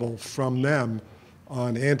available from them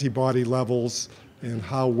on antibody levels and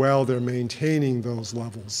how well they're maintaining those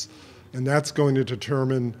levels. And that's going to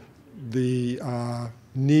determine the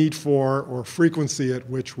need for or frequency at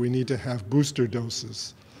which we need to have booster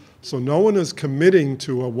doses. So no one is committing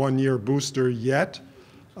to a one-year booster yet,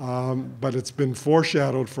 but it's been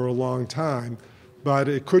foreshadowed for a long time. But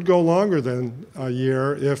it could go longer than a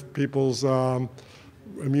year if people's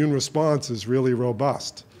immune response is really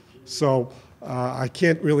robust. So I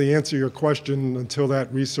can't really answer your question until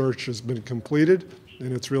that research has been completed,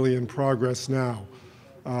 and it's really in progress now.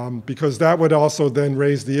 Because that would also then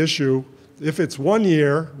raise the issue, if it's 1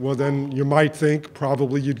 year, well then you might think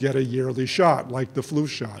probably you'd get a yearly shot, like the flu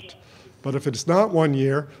shot. But if it's not 1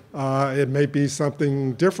 year, it may be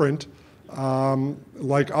something different,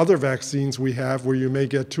 like other vaccines we have where you may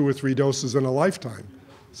get 2 or 3 doses in a lifetime.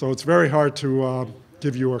 So it's very hard to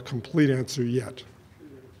give you a complete answer yet.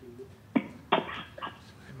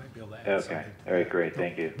 Okay, all right, great,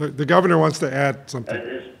 thank you. The governor wants to add something.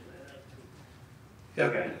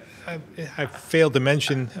 Okay. I failed to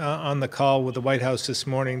mention on the call with the White House this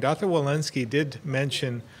morning, Dr. Walensky did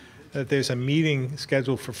mention that there's a meeting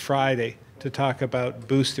scheduled for Friday to talk about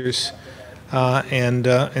boosters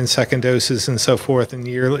and second doses and so forth. And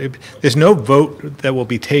yearly, there's no vote that will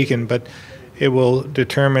be taken, but it will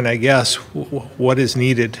determine, I guess, what is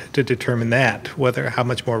needed to determine that, how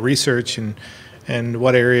much more research and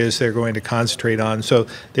what areas they're going to concentrate on. So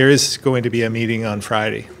there is going to be a meeting on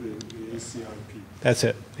Friday. That's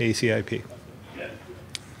it, ACIP.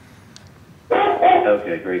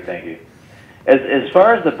 Okay, great, thank you. As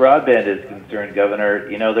far as the broadband is concerned, Governor,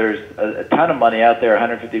 you know, there's a ton of money out there,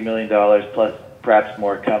 $150 million plus perhaps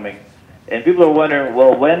more coming. And people are wondering,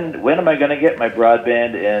 well, when am I going to get my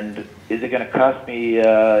broadband, and is it going to cost me,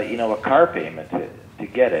 you know, a car payment to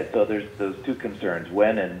get it? So there's those two concerns,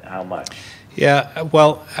 when and how much. Yeah,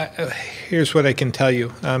 well, here's what I can tell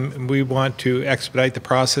you. We want to expedite the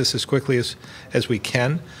process as quickly as we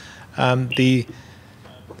can. The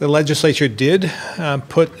legislature did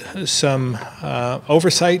put some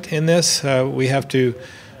oversight in this. We have to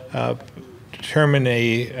determine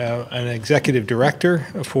an executive director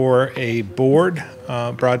for a board,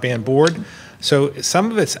 broadband board. So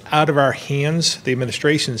some of it's out of our hands, the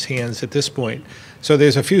administration's hands at this point. So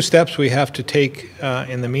there's a few steps we have to take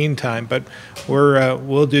in the meantime, but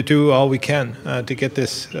we'll do all we can to get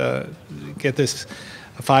this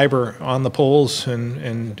fiber on the poles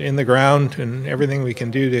and in the ground and everything we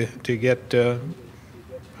can do to get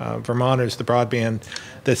Vermonters the broadband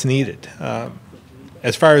that's needed.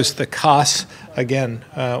 As far as the costs, again,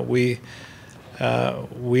 we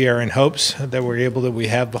are in hopes that we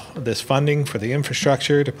have this funding for the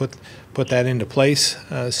infrastructure to put that into place.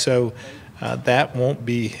 So that won't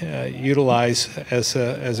be utilized as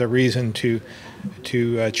a reason to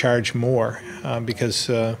charge more because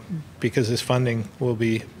this funding will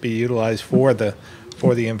be utilized for the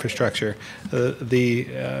infrastructure.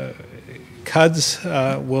 The CUDs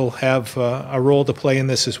will have a role to play in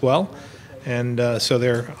this as well, and so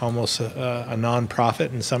they're almost a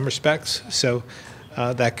nonprofit in some respects. So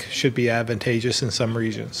that should be advantageous in some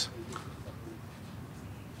regions.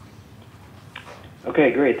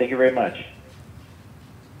 Okay, great. Thank you very much.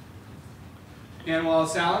 And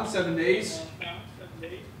Wallace Allen, 7 days.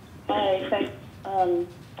 Hi, thanks.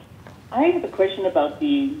 I have a question about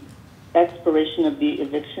the expiration of the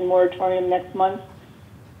eviction moratorium next month.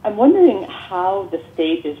 I'm wondering how the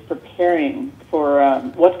state is preparing for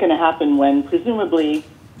what's going to happen when presumably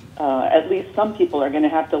at least some people are going to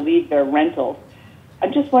have to leave their rentals.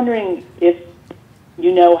 I'm just wondering if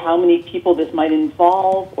you know how many people this might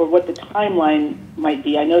involve or what the timeline might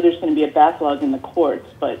be. I know there's going to be a backlog in the courts,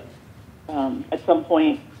 but at some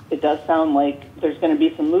point it does sound like there's going to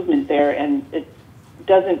be some movement there, and it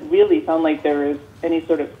doesn't really sound like there is any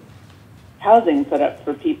sort of housing set up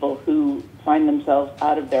for people who find themselves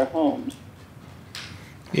out of their homes.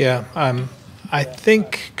 Yeah, I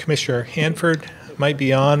think Commissioner Hanford might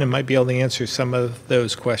be on and might be able to answer some of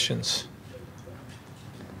those questions.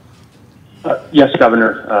 Yes,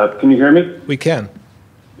 Governor. Can you hear me? We can.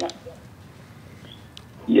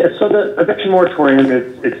 Yeah, so the eviction moratorium,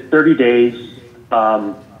 it's 30 days,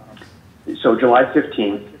 so July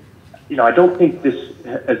 15th. You know, I don't think this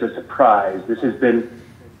is a surprise. This has been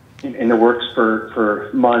in the works for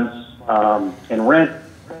months, and rent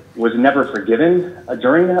was never forgiven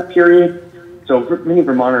during that period. So many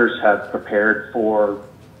Vermonters have prepared for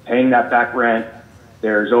paying that back rent.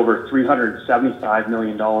 There's over $375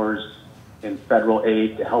 million in federal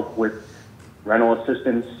aid to help with rental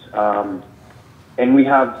assistance. And we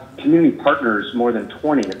have community partners, more than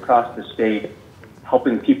 20 across the state,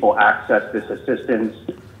 helping people access this assistance,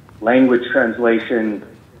 language translation,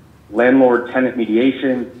 landlord-tenant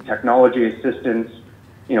mediation, technology assistance,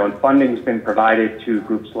 and funding's been provided to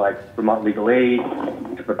groups like Vermont Legal Aid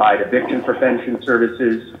to provide eviction prevention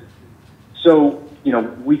services. So,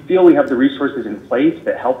 we feel we have the resources in place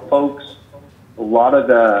that help folks. A lot of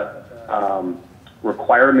the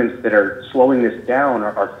requirements that are slowing this down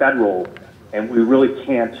are federal, and we really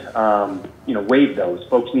can't, waive those.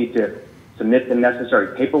 Folks need to submit the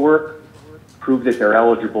necessary paperwork, prove that they're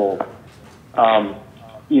eligible.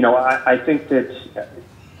 I think that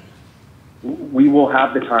we will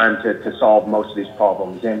have the time to solve most of these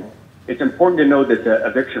problems. And it's important to know that the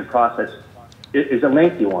eviction process is a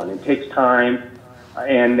lengthy one. It takes time,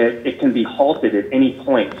 and that it can be halted at any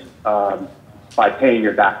point by paying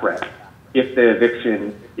your back rent if the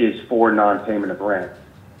eviction is for non-payment of rent.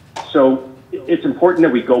 So it's important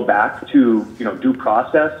that we go back to due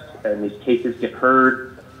process, and these cases get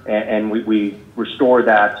heard, and we restore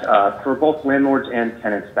that for both landlords and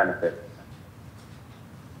tenants' benefit.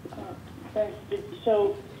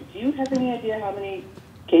 So do you have any idea how many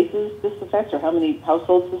cases this affects or how many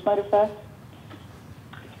households this might affect?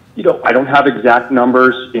 I don't have exact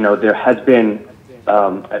numbers. There has been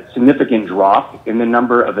a significant drop in the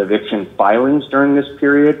number of eviction filings during this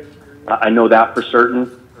period. I know that for certain.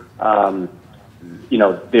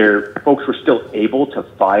 Folks were still able to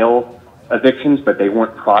file evictions, but they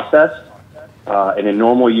weren't processed. In a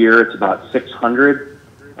normal year, it's about 600.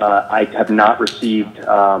 I have not received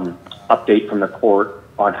update from the court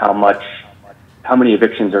on how many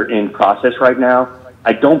evictions are in process right now.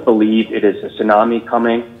 I don't believe it is a tsunami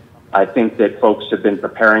coming. I think that folks have been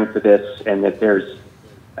preparing for this, and that there's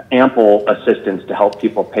ample assistance to help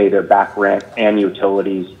people pay their back rent and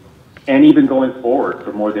utilities, and even going forward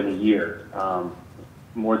for more than a year.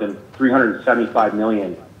 More than $375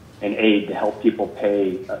 million in aid to help people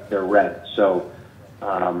pay their rent. So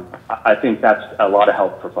I think that's a lot of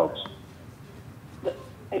help for folks.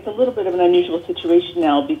 It's a little bit of an unusual situation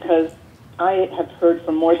now, because I have heard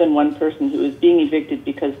from more than one person who is being evicted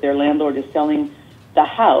because their landlord is selling the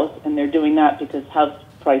house, and they're doing that because house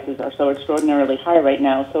prices are so extraordinarily high right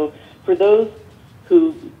now. So for those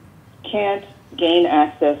who can't gain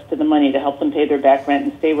access to the money to help them pay their back rent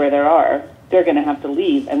and stay where they are, they're going to have to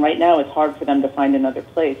leave. And right now it's hard for them to find another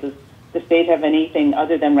place. Does the state have anything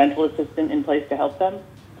other than rental assistance in place to help them?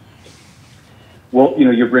 Well,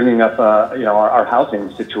 you're bringing up, our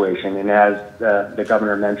housing situation. And as the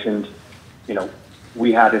governor mentioned,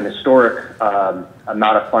 we had an historic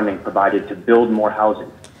amount of funding provided to build more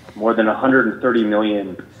housing, more than $130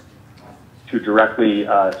 million to directly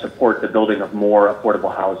support the building of more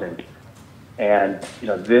affordable housing. And,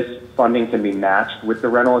 this funding can be matched with the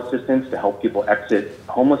rental assistance to help people exit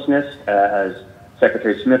homelessness, as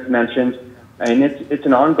Secretary Smith mentioned. And it's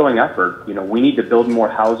an ongoing effort. We need to build more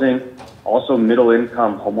housing, also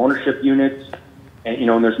middle-income homeownership units. And,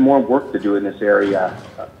 and there's more work to do in this area,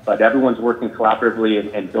 but everyone's working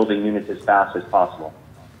collaboratively and building units as fast as possible.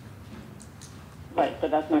 Right,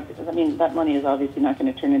 but that's not, that money is obviously not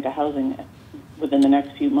going to turn into housing within the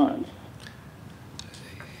next few months.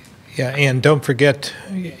 Yeah, and don't forget,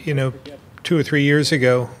 2 or 3 years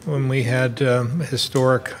ago when we had a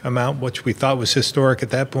historic amount, which we thought was historic at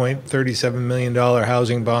that point, $37 million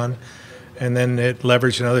housing bond, and then it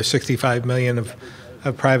leveraged another $65 million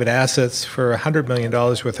of private assets for $100 million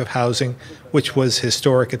worth of housing, which was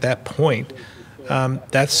historic at that point.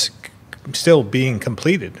 That's still being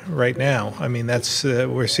completed right now. That's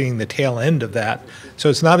we're seeing the tail end of that. So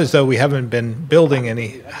it's not as though we haven't been building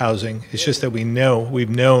any housing. It's just that we've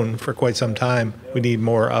known for quite some time we need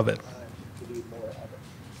more of it.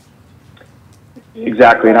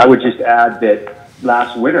 Exactly, and I would just add that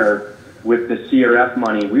last winter, with the CRF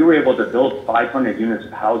money, we were able to build 500 units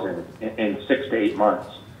of housing in 6 to 8 months.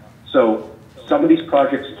 So some of these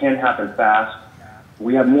projects can happen fast.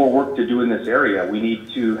 We have more work to do in this area. We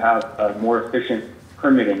need to have more efficient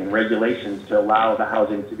permitting and regulations to allow the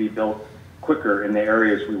housing to be built quicker in the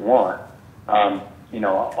areas we want.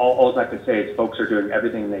 All I can say is folks are doing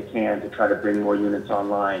everything they can to try to bring more units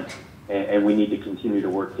online, and we need to continue to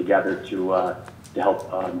work together to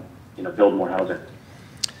help build more housing.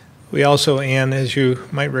 We also, Ann, as you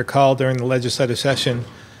might recall, during the legislative session,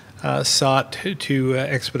 sought to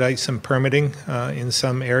expedite some permitting in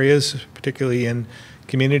some areas, particularly in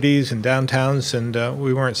communities and downtowns, and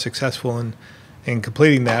we weren't successful in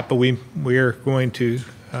completing that, but we are going to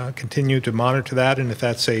continue to monitor that, and if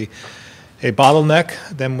that's a bottleneck,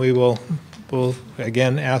 then we'll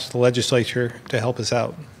again ask the legislature to help us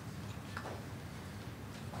out.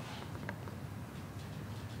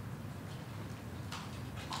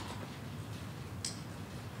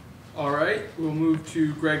 All right, we'll move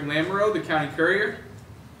to Greg Lamoureux, the County Courier.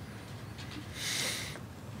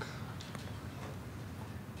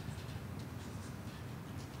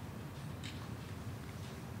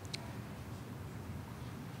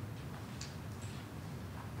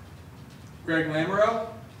 Greg Lamoureux.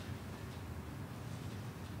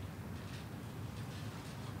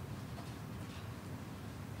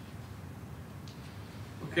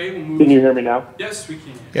 Okay, we'll move. Can you hear me now? Yes, we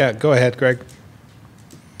can. Yeah, go ahead, Greg.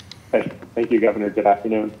 Hey, thank you, Governor. Good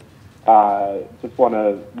afternoon. Just want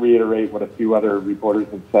to reiterate what a few other reporters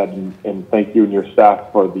have said, and thank you and your staff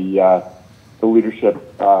for the leadership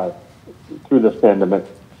through this pandemic.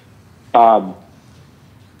 I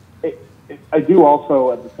do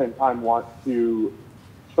also, at the same time, want to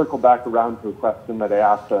circle back around to a question that I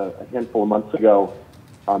asked a handful of months ago.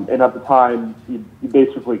 And at the time, you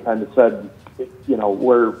basically kind of said, you know,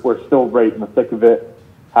 we're still right in the thick of it,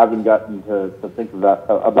 haven't gotten to think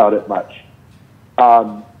about it much.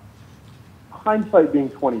 Hindsight being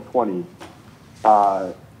 2020,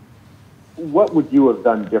 what would you have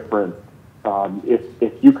done different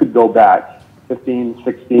if you could go back 15,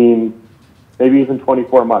 16, maybe even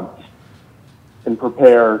 24 months and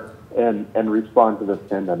prepare and respond to this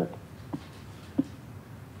pandemic?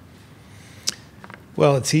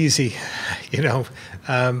 Well, it's easy, you know,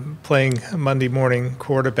 playing Monday morning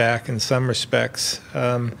quarterback in some respects.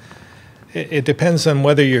 It depends on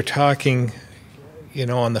whether you're talking, you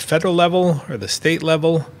know, on the federal level or the state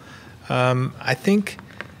level. I think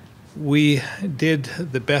we did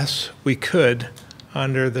the best we could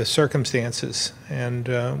under the circumstances and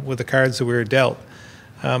with the cards that we were dealt.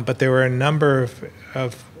 But there were a number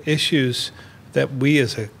of issues that we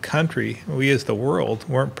as a country, we as the world,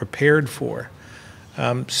 weren't prepared for.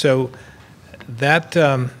 So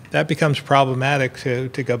that becomes problematic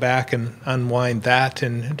to go back and unwind that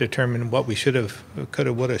and determine what we should have, could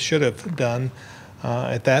have, would have, should have done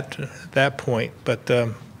at that point. But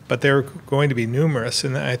they're going to be numerous,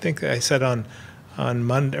 and I think I said on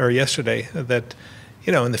Monday or yesterday that,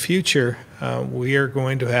 you know, in the future we are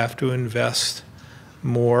going to have to invest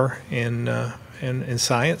more in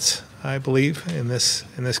science, I believe, in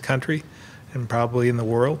this country and probably in the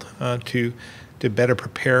world to better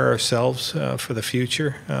prepare ourselves for the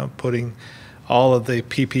future, putting all of the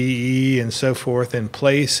PPE and so forth in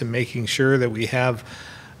place and making sure that we have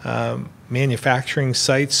manufacturing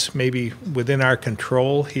sites maybe within our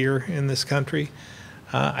control here in this country.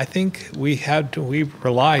 I think we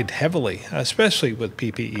relied heavily, especially with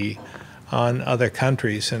PPE, on other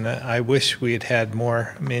countries, and I wish we had had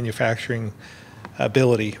more manufacturing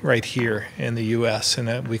ability right here in the U.S. and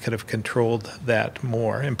that we could have controlled that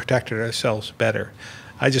more and protected ourselves better.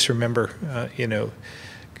 I just remember, you know,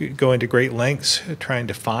 going to great lengths trying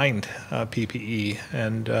to find PPE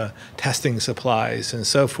and testing supplies and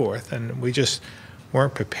so forth, and we just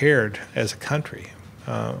weren't prepared as a country,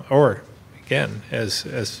 or again as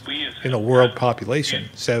in a world population.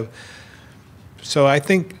 So I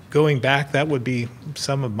think going back, that would be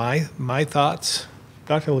some of my thoughts.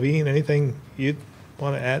 Dr. Levine, anything you'd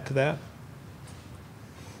want to add to that?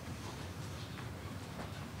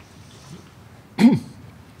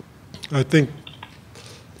 I think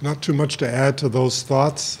not too much to add to those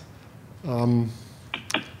thoughts. I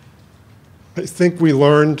think we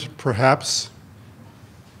learned perhaps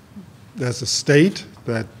as a state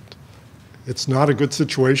that it's not a good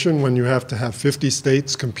situation when you have to have 50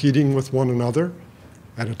 states competing with one another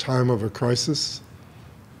at a time of a crisis,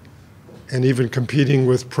 and even competing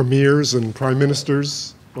with premiers and prime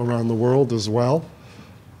ministers around the world as well.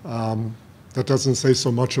 That doesn't say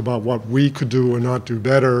so much about what we could do or not do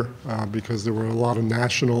better, because there were a lot of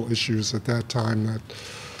national issues at that time that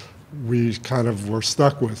we kind of were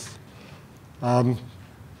stuck with.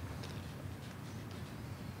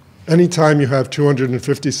 Anytime you have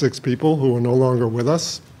 256 people who are no longer with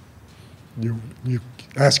us, you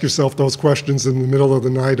ask yourself those questions in the middle of the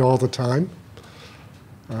night all the time.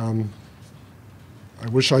 I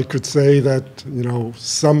wish I could say that, you know,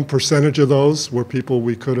 some percentage of those were people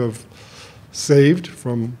we could have saved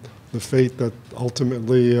from the fate that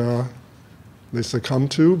ultimately they succumbed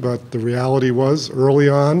to, but the reality was early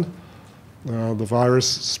on the virus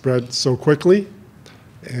spread so quickly,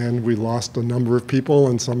 and we lost a number of people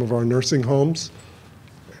in some of our nursing homes,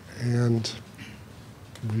 and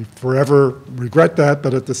we forever regret that,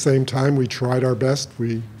 but at the same time we tried our best.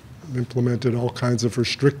 We implemented all kinds of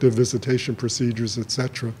restrictive visitation procedures,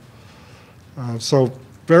 etc. So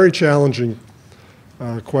very challenging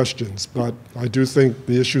questions, but I do think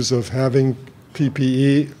the issues of having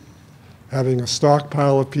PPE, having a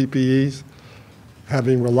stockpile of PPEs,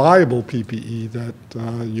 having reliable PPE that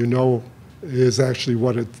you know is actually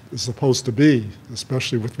what it is supposed to be,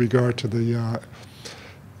 especially with regard to the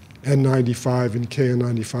N95 and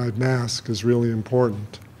KN95 mask is really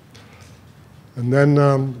important. And then,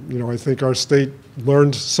 I think our state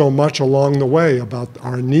learned so much along the way about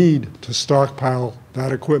our need to stockpile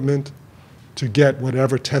that equipment, to get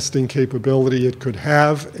whatever testing capability it could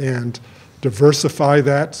have and diversify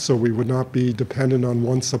that so we would not be dependent on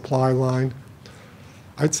one supply line.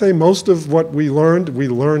 I'd say most of what we learned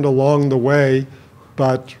along the way,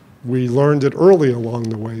 but we learned it early along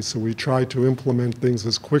the way, so we tried to implement things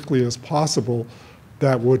as quickly as possible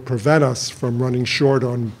that would prevent us from running short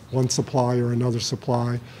on one supply or another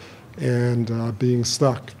supply and being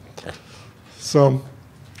stuck. So,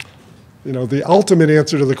 the ultimate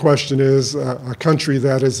answer to the question is a country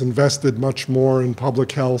that has invested much more in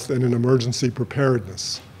public health and in emergency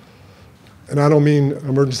preparedness. And I don't mean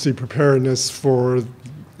emergency preparedness for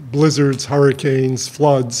blizzards, hurricanes,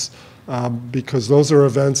 floods, because those are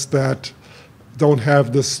events that don't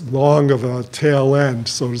have this long of a tail end,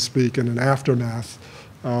 so to speak, and an aftermath.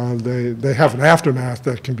 They have an aftermath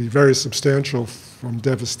that can be very substantial from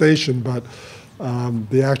devastation, but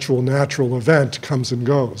the actual natural event comes and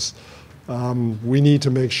goes. We need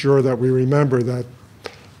to make sure that we remember that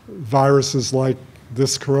viruses like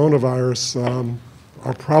this coronavirus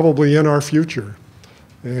are probably in our future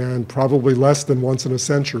and probably less than once in a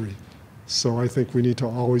century. So I think we need to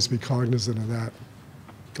always be cognizant of that.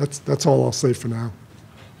 That's all I'll say for now.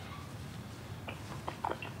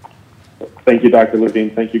 Thank you, Dr.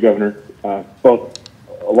 Levine. Thank you, Governor. Both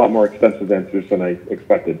a lot more extensive answers than I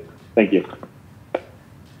expected. Thank you.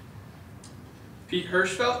 Pete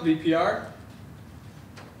Hirschfeld, VPR.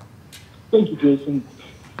 Thank you, Jason.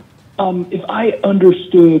 If I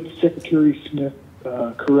understood Secretary Smith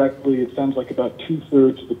correctly, it sounds like about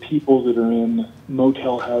 2/3 of the people that are in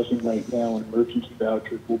motel housing right now and emergency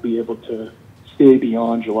vouchers will be able to stay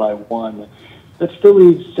beyond July 1. That still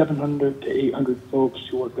leaves 700 to 800 folks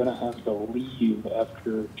who are going to have to leave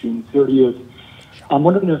after June 30th. I'm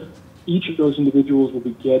wondering if each of those individuals will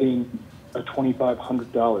be getting a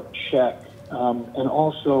 $2,500 check, and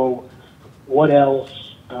also what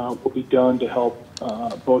else will be done to help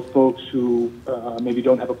both folks who maybe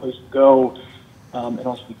don't have a place to go, and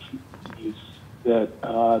also the communities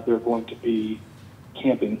that they're going to be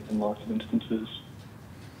camping in lots of instances.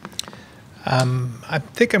 I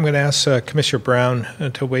think I'm going to ask Commissioner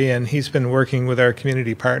Brown to weigh in. He's been working with our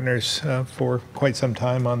community partners for quite some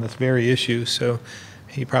time on this very issue, so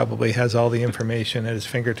he probably has all the information at his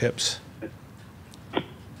fingertips.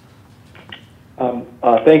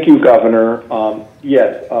 Thank you, Governor.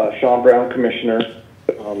 Yes, Sean Brown, Commissioner.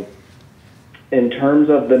 In terms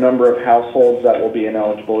of the number of households that will be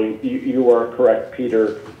ineligible, you are correct,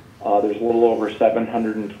 Peter. There's a little over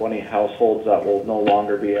 720 households that will no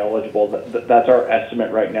longer be eligible. That's our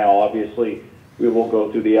estimate right now. Obviously, we will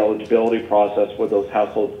go through the eligibility process with those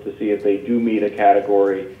households to see if they do meet a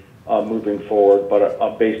category moving forward.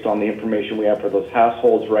 But based on the information we have for those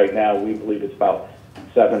households right now, we believe it's about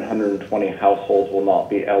 720 households will not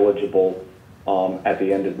be eligible at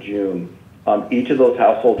the end of June. Each of those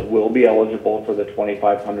households will be eligible for the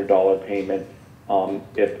 $2,500 payment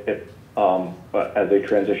as they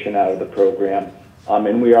transition out of the program.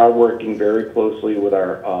 And we are working very closely with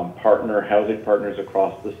our housing partners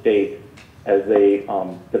across the state as they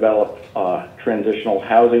develop transitional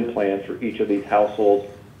housing plans for each of these households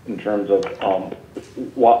in terms of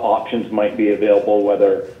what options might be available,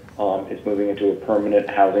 whether it's moving into a permanent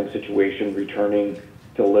housing situation, returning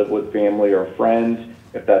to live with family or friends,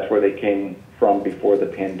 if that's where they came from before the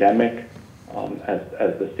pandemic,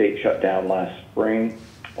 as the state shut down last spring.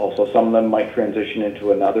 Also, some of them might transition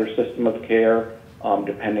into another system of care,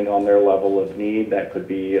 depending on their level of need. That could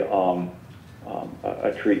be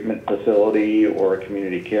a treatment facility or a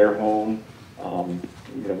community care home.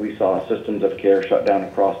 We saw systems of care shut down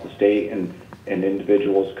across the state and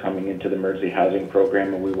individuals coming into the emergency housing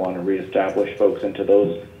program, and we want to reestablish folks into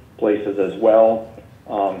those places as well.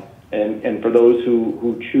 And for those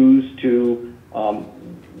who choose to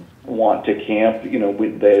want to camp,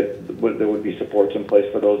 there would be supports in place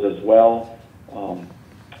for those as well.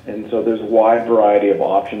 And so there's a wide variety of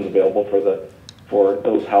options available for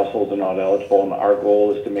those households that are not eligible, and our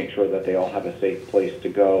goal is to make sure that they all have a safe place to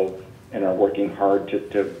go and are working hard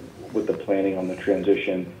with the planning on the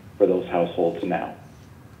transition for those households now.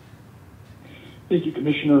 Thank you,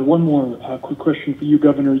 Commissioner. One more quick question for you,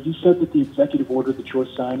 Governor. You said that the executive order that you're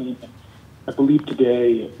signing, I believe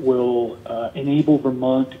today, will enable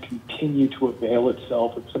Vermont to continue to avail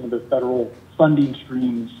itself of some of the federal funding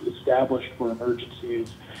streams established for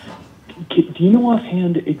emergencies. Do you know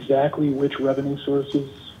offhand exactly which revenue sources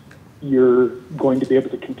you're going to be able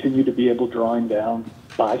to continue to be able drawing down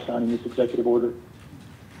by signing this executive order?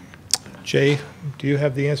 Jay, do you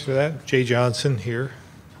have the answer to that? Jay Johnson here.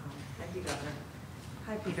 Thank you, Governor.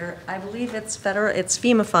 Hi, Peter. I believe it's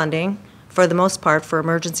FEMA funding for the most part for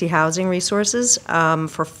emergency housing resources,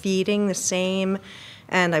 for feeding the same,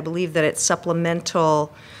 and I believe that it's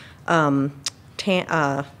supplemental SNAP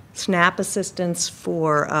assistance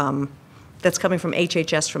for that's coming from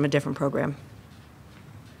HHS from a different program.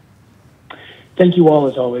 Thank you all,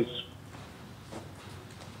 as always.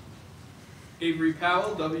 Avery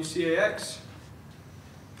Powell, WCAX.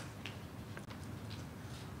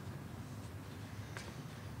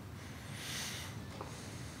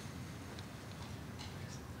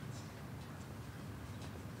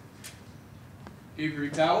 Avery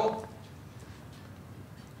Powell.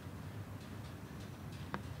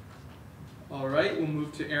 All right, we'll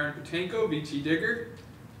move to Aaron Patenko, VT Digger.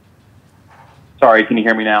 Sorry, can you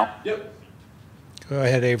hear me now? Yep. Go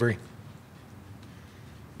ahead, Avery.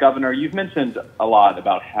 Governor, you've mentioned a lot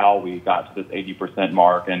about how we got to this 80%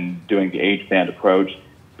 mark and doing the age band approach,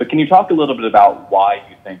 but can you talk a little bit about why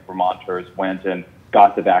you think Vermonters went and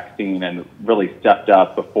got the vaccine and really stepped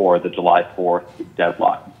up before the July 4th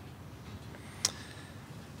deadline?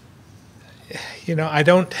 You know, I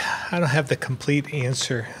don't have the complete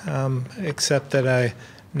answer, except that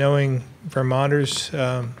knowing Vermonters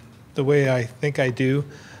the way I think I do,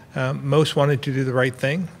 most wanted to do the right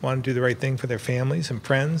thing, wanted to do the right thing for their families and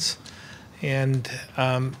friends, and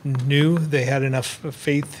knew they had enough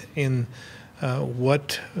faith in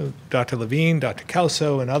what Dr. Levine, Dr.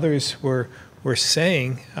 Kelso, and others were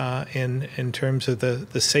saying in terms of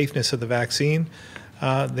the safeness of the vaccine.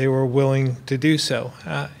 They were willing to do so.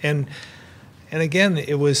 And again,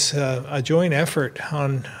 it was a joint effort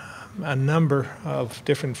on a number of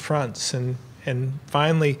different fronts, and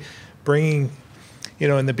finally bringing, you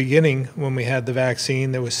know, in the beginning when we had the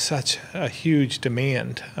vaccine, there was such a huge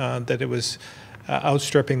demand that it was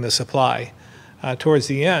outstripping the supply. Towards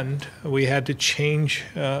the end, we had to change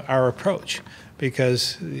our approach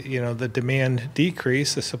because, you know, the demand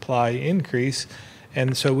decreased, the supply increased,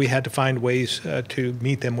 and so we had to find ways to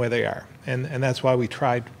meet them where they are. And that's why we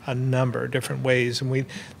tried a number of different ways. And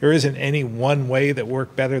there isn't any one way that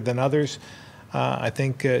worked better than others. I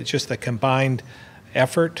think just the combined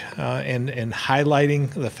effort and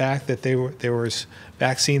highlighting the fact that there was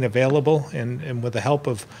vaccine available and with the help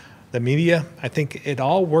of the media, I think it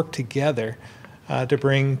all worked together to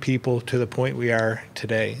bring people to the point we are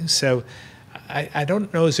today. So I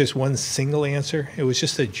don't know if there's one single answer. It was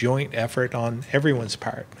just a joint effort on everyone's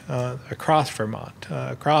part across Vermont,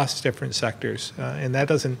 across different sectors. And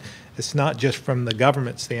it's not just from the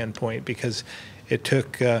government standpoint, because it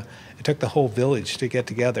took the whole village to get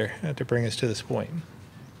together to bring us to this point.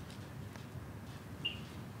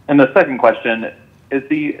 And the second question, is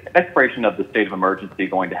the expiration of the state of emergency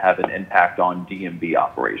going to have an impact on DMV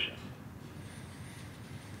operations?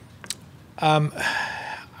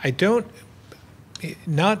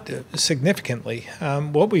 Not significantly.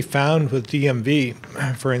 What we found with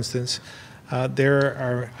DMV, for instance, there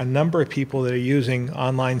are a number of people that are using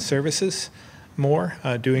online services more,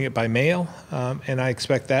 doing it by mail, and I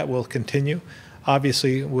expect that will continue.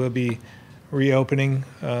 Obviously, we'll be reopening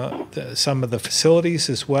some of the facilities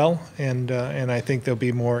as well, and I think there'll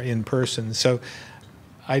be more in person. So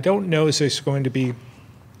I don't know if there's going to be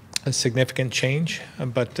a significant change,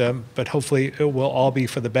 but hopefully it will all be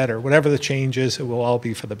for the better. Whatever the change is, it will all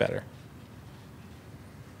be for the better.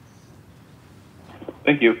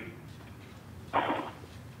 Thank you.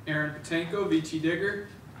 Aaron Patenko, VT Digger.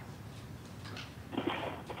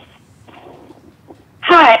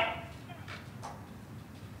 Hi.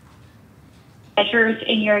 Measures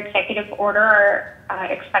in your executive order are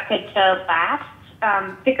expected to last,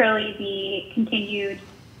 particularly the continued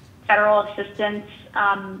federal assistance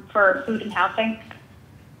for food and housing?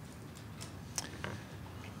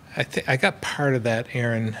 I got part of that,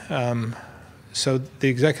 Aaron. So the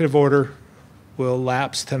executive order will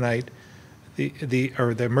lapse tonight. The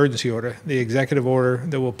emergency order, the executive order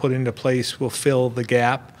that we'll put into place will fill the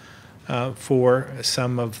gap for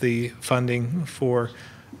some of the funding for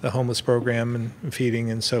the homeless program and feeding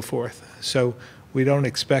and so forth. So we don't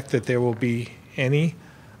expect that there will be any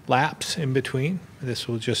lapse in between. This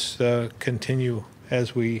will just continue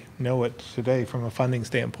as we know it today from a funding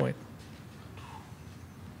standpoint.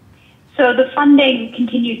 So the funding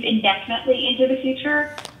continues indefinitely into the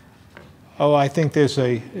future? Oh, I think there's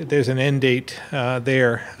an end date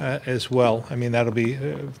there as well. I mean, that'll be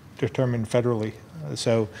determined federally.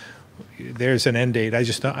 So there's an end date.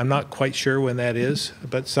 I'm not quite sure when that is,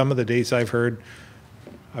 but some of the dates I've heard,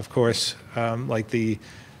 of course, like the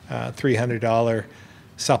 $300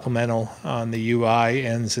 supplemental on the UI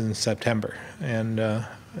ends in September. And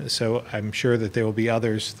so I'm sure that there will be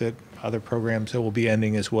other programs that will be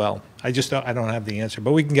ending as well. I don't have the answer,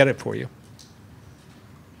 but we can get it for you.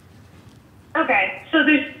 Okay, so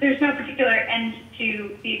there's no particular end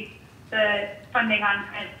to the funding on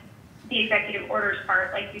kind of the executive orders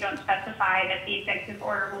part, like you don't specify that the executive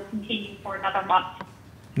order will continue for another month.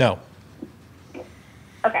 No.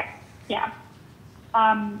 Okay, yeah.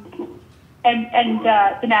 And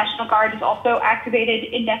the National Guard is also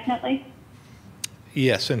activated indefinitely?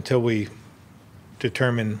 Yes, until we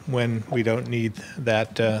determine when we don't need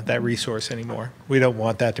that resource anymore. We don't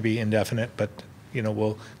want that to be indefinite, but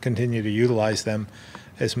we'll continue to utilize them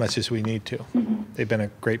as much as we need to. Mm-hmm. They've been a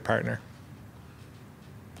great partner.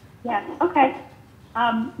 Yeah, okay.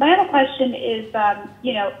 My other question is,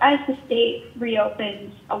 as the state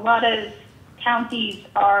reopens, a lot of counties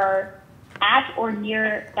are at or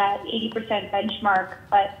near that 80% benchmark,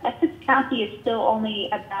 but Essex County is still only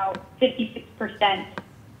about 56%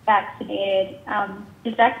 vaccinated.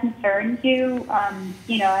 Does that concern you,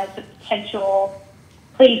 as a potential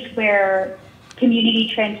place where community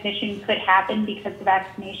transmission could happen because the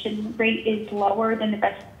vaccination rate is lower than the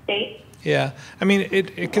rest of the state? Yeah, I mean,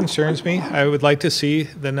 it concerns me. I would like to see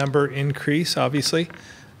the number increase, obviously,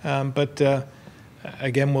 but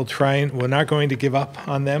again, we're not going to give up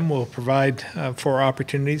on them. We'll provide for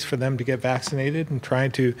opportunities for them to get vaccinated and try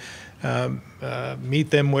to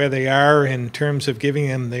meet them where they are in terms of giving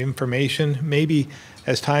them the information. Maybe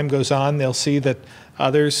as time goes on, they'll see that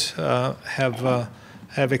others have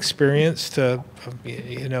experienced a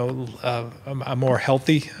more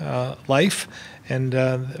healthy life and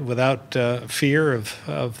without fear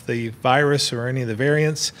of the virus or any of the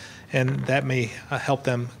variants, and that may help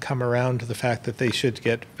them come around to the fact that they should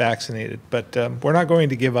get vaccinated. But we're not going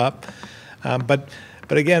to give up. But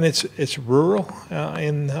again, it's rural,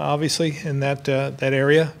 obviously in that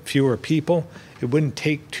area, fewer people. It wouldn't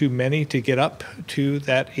take too many to get up to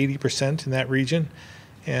that 80% in that region,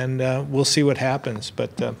 and we'll see what happens.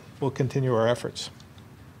 But we'll continue our efforts.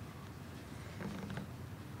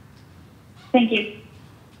 Thank you.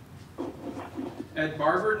 Ed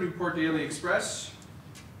Barber, Newport Daily Express.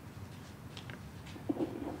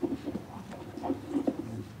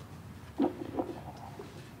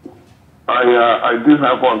 I do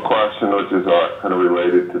have one question, which is kind of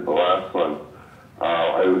related to the last one.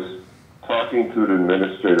 I was talking to an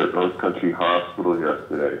administrator at North Country Hospital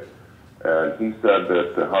yesterday, and he said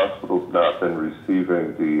that the hospital's not been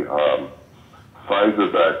receiving the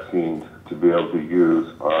Pfizer vaccine to be able to use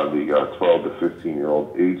on the 12 to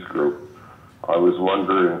 15-year-old age group. I was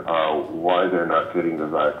wondering why they're not getting the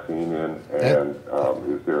vaccine in, and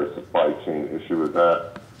is there a supply chain issue with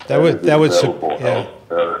that? That would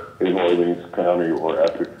In Orleans County or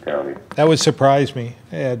Essex County. That would surprise me,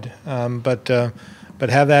 Ed. But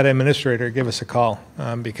have that administrator give us a call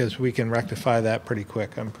because we can rectify that pretty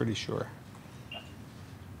quick. I'm pretty sure.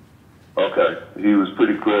 Okay, he was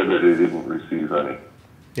pretty clear that he didn't receive any.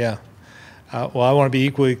 Yeah. Well, I want to be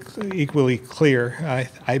equally clear.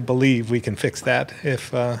 I believe we can fix that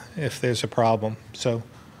if there's a problem. So,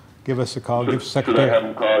 give us a call. Give Secretary. Should I have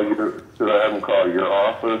him call your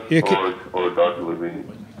office or Dr.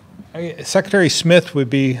 Levine? Secretary Smith would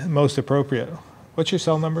be most appropriate. What's your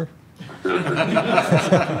cell number?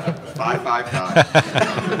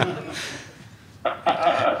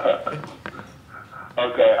 555.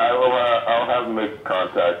 Okay, I'll have him make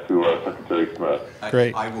contact to Secretary Smith.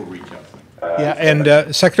 Great. I will reach out. Yeah,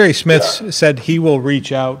 and Secretary Smith said he will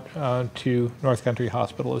reach out to North Country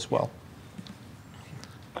Hospital as well.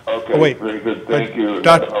 Okay, wait. Very good. Thank you.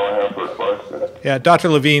 Doc- That's all I have for a question. Yeah, Dr.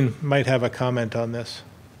 Levine might have a comment on this.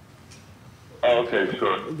 Oh, okay,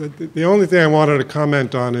 sure. The only thing I wanted to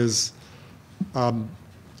comment on is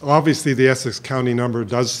obviously the Essex County number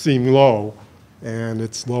does seem low, and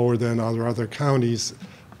it's lower than other counties.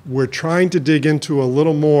 We're trying to dig into a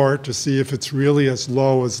little more to see if it's really as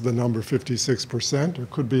low as the number 56%, or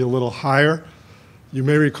could be a little higher. You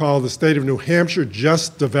may recall the state of New Hampshire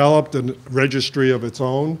just developed a registry of its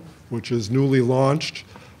own, which is newly launched.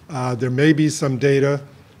 There may be some data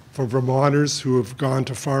for Vermonters who have gone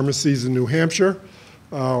to pharmacies in New Hampshire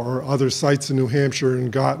or other sites in New Hampshire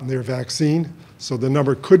and gotten their vaccine. So the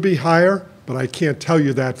number could be higher, but I can't tell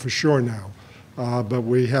you that for sure now. But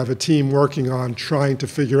we have a team working on trying to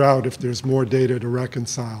figure out if there's more data to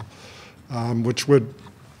reconcile, which would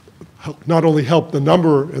not only help the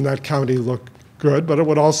number in that county look good, but it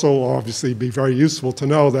would also obviously be very useful to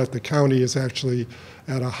know that the county is actually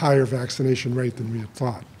at a higher vaccination rate than we had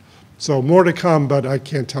thought. So more to come, but I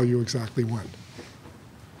can't tell you exactly when.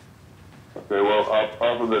 Okay, well,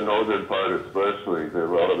 up in the northern part especially, there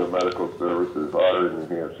are a lot of the medical services are in New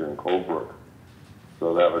Hampshire and Colebrook.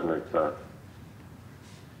 So that would make sense.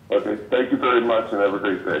 Okay, thank you very much and have a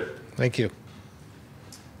great day. Thank you.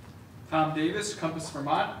 Tom Davis, Compass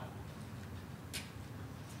Vermont.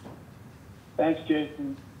 Thanks,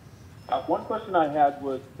 Jason. One question I had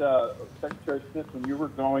was, Secretary Smith, when you were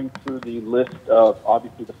going through the list of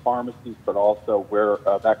obviously the pharmacies, but also where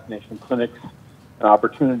vaccination clinics and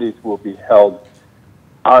opportunities will be held,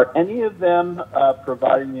 are any of them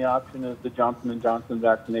providing the option of the Johnson & Johnson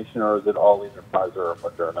vaccination, or is it all either Pfizer or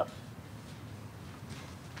Moderna?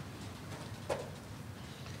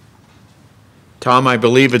 Tom, I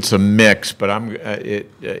believe it's a mix, but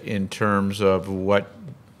in terms of what,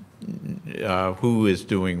 who is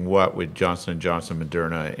doing what with Johnson & Johnson,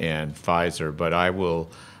 Moderna, and Pfizer. But I will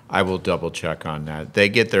double check on that. They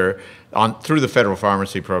get their through the federal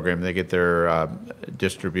pharmacy program. They get their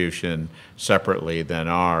distribution separately than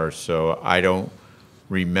ours. So I don't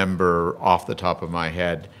remember off the top of my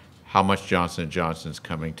head how much Johnson & Johnson is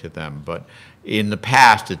coming to them, but in the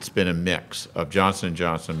past, it's been a mix of Johnson &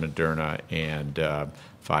 Johnson, Moderna, and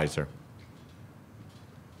Pfizer.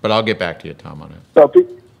 But I'll get back to you, Tom, on it. So,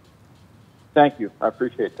 thank you. I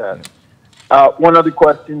appreciate that. One other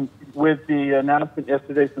question. With the announcement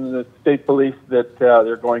yesterday from the state police that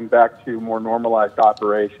they're going back to more normalized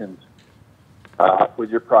operations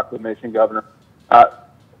with your proclamation, Governor,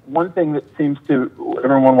 one thing that seems to,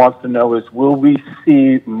 everyone wants to know is, will we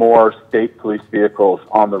see more state police vehicles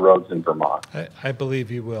on the roads in Vermont? I believe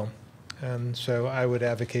you will. And so I would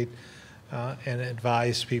advocate and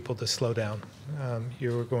advise people to slow down.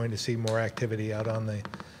 You're going to see more activity out on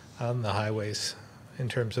the highways in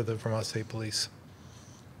terms of the Vermont State Police.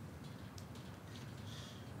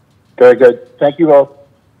 Very good. Thank you all.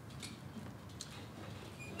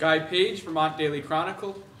 Guy Page, Vermont Daily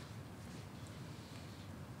Chronicle.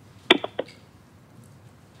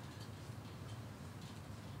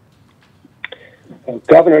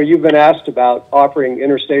 Governor, you've been asked about offering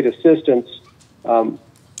interstate assistance on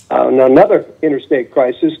another interstate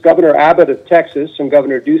crisis. Governor Abbott of Texas and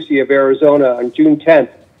Governor Ducey of Arizona on June 10th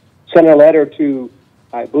sent a letter to,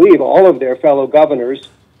 I believe, all of their fellow governors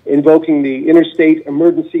invoking the Interstate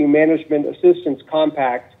Emergency Management Assistance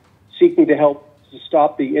Compact, seeking to help to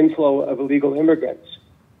stop the inflow of illegal immigrants.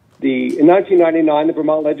 In 1999, the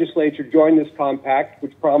Vermont legislature joined this compact,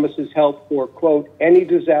 which promises help for, quote, any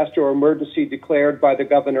disaster or emergency declared by the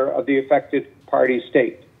governor of the affected party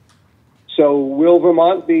state. So will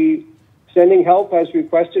Vermont be sending help as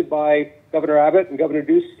requested by Governor Abbott and Governor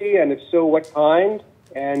Ducey? And if so, what kind?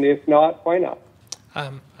 And if not, why not?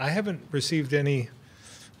 I haven't received any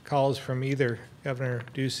calls from either Governor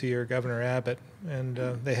Ducey or Governor Abbott, and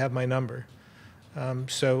they have my number.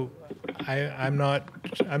 So I'm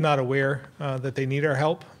not aware that they need our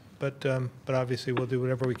help, but obviously we'll do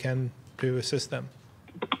whatever we can to assist them.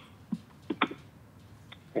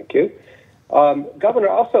 Thank you. Governor,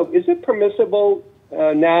 also, is it permissible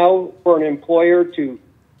now for an employer to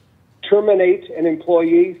terminate an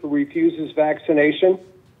employee who refuses vaccination?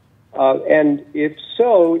 And if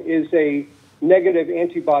so, is a negative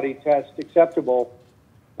antibody test acceptable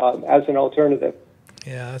as an alternative?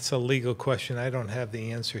 Yeah, that's a legal question I don't have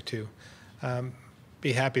the answer to.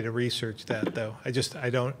 Be happy to research that, though. I just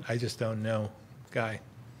don't know, Guy.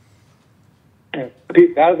 That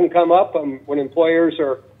hasn't come up when employers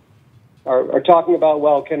are talking about,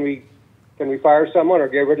 well, can we fire someone or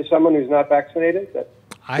get rid of someone who's not vaccinated?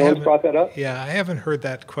 No one's brought that up? Yeah, I haven't heard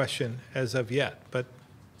that question as of yet, but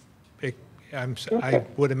I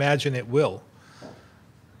would imagine it will.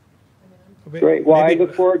 Great. Well, I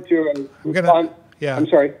look forward to yeah. I'm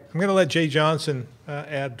sorry. I'm going to let Jay Johnson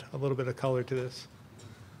add a little bit of color to this.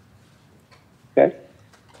 Okay.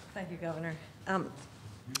 Thank you, Governor.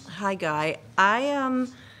 Hi, Guy.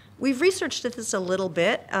 We've researched this a little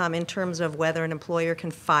bit in terms of whether an employer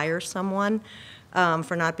can fire someone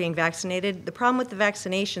for not being vaccinated. The problem with the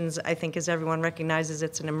vaccinations, I think, as everyone recognizes,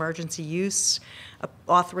 it's an emergency use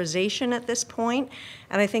authorization at this point,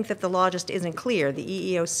 and I think that the law just isn't clear.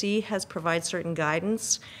 The EEOC has provided certain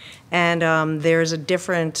guidance, and there's a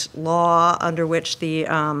different law under which the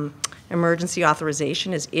emergency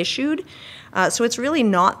authorization is issued. So it's really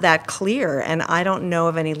not that clear, and I don't know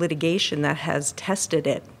of any litigation that has tested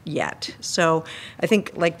it yet. So I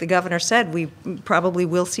think, like the governor said, we probably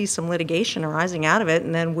will see some litigation arising out of it,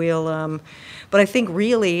 and then we'll, but I think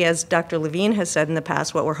really, as Dr. Levine has said in the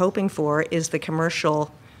past, what we're hoping for is the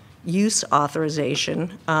commercial use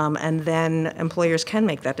authorization, and then employers can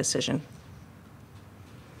make that decision.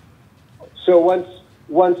 So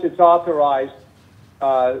once it's authorized,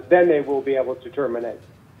 then they will be able to terminate.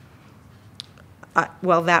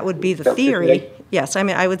 Well, that would be the That would be theory. great. Yes, I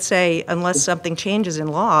mean, I would say unless something changes in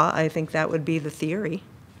law, I think that would be the theory.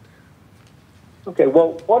 Okay,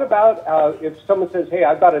 well, what about if someone says, hey,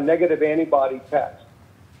 I've got a negative antibody test?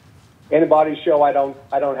 Antibodies show I don't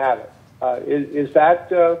have it. Is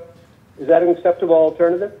that an acceptable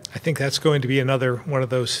alternative? I think that's going to be another one of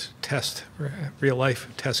those real-life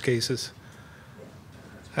test cases.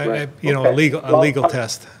 Right. A legal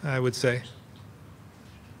test, I would say.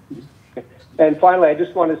 And finally, I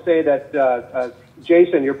just want to say that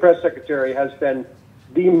Jason, your press secretary, has been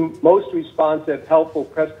the most responsive, helpful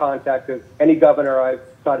press contact of any governor I've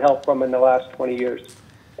got help from in the last 20 years.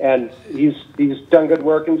 And he's done good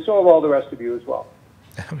work, and so have all the rest of you as well.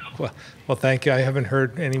 Well, thank you. I haven't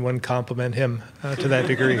heard anyone compliment him to that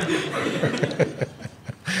degree.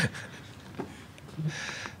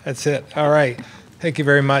 That's it. All right. Thank you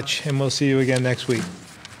very much, and we'll see you again next week.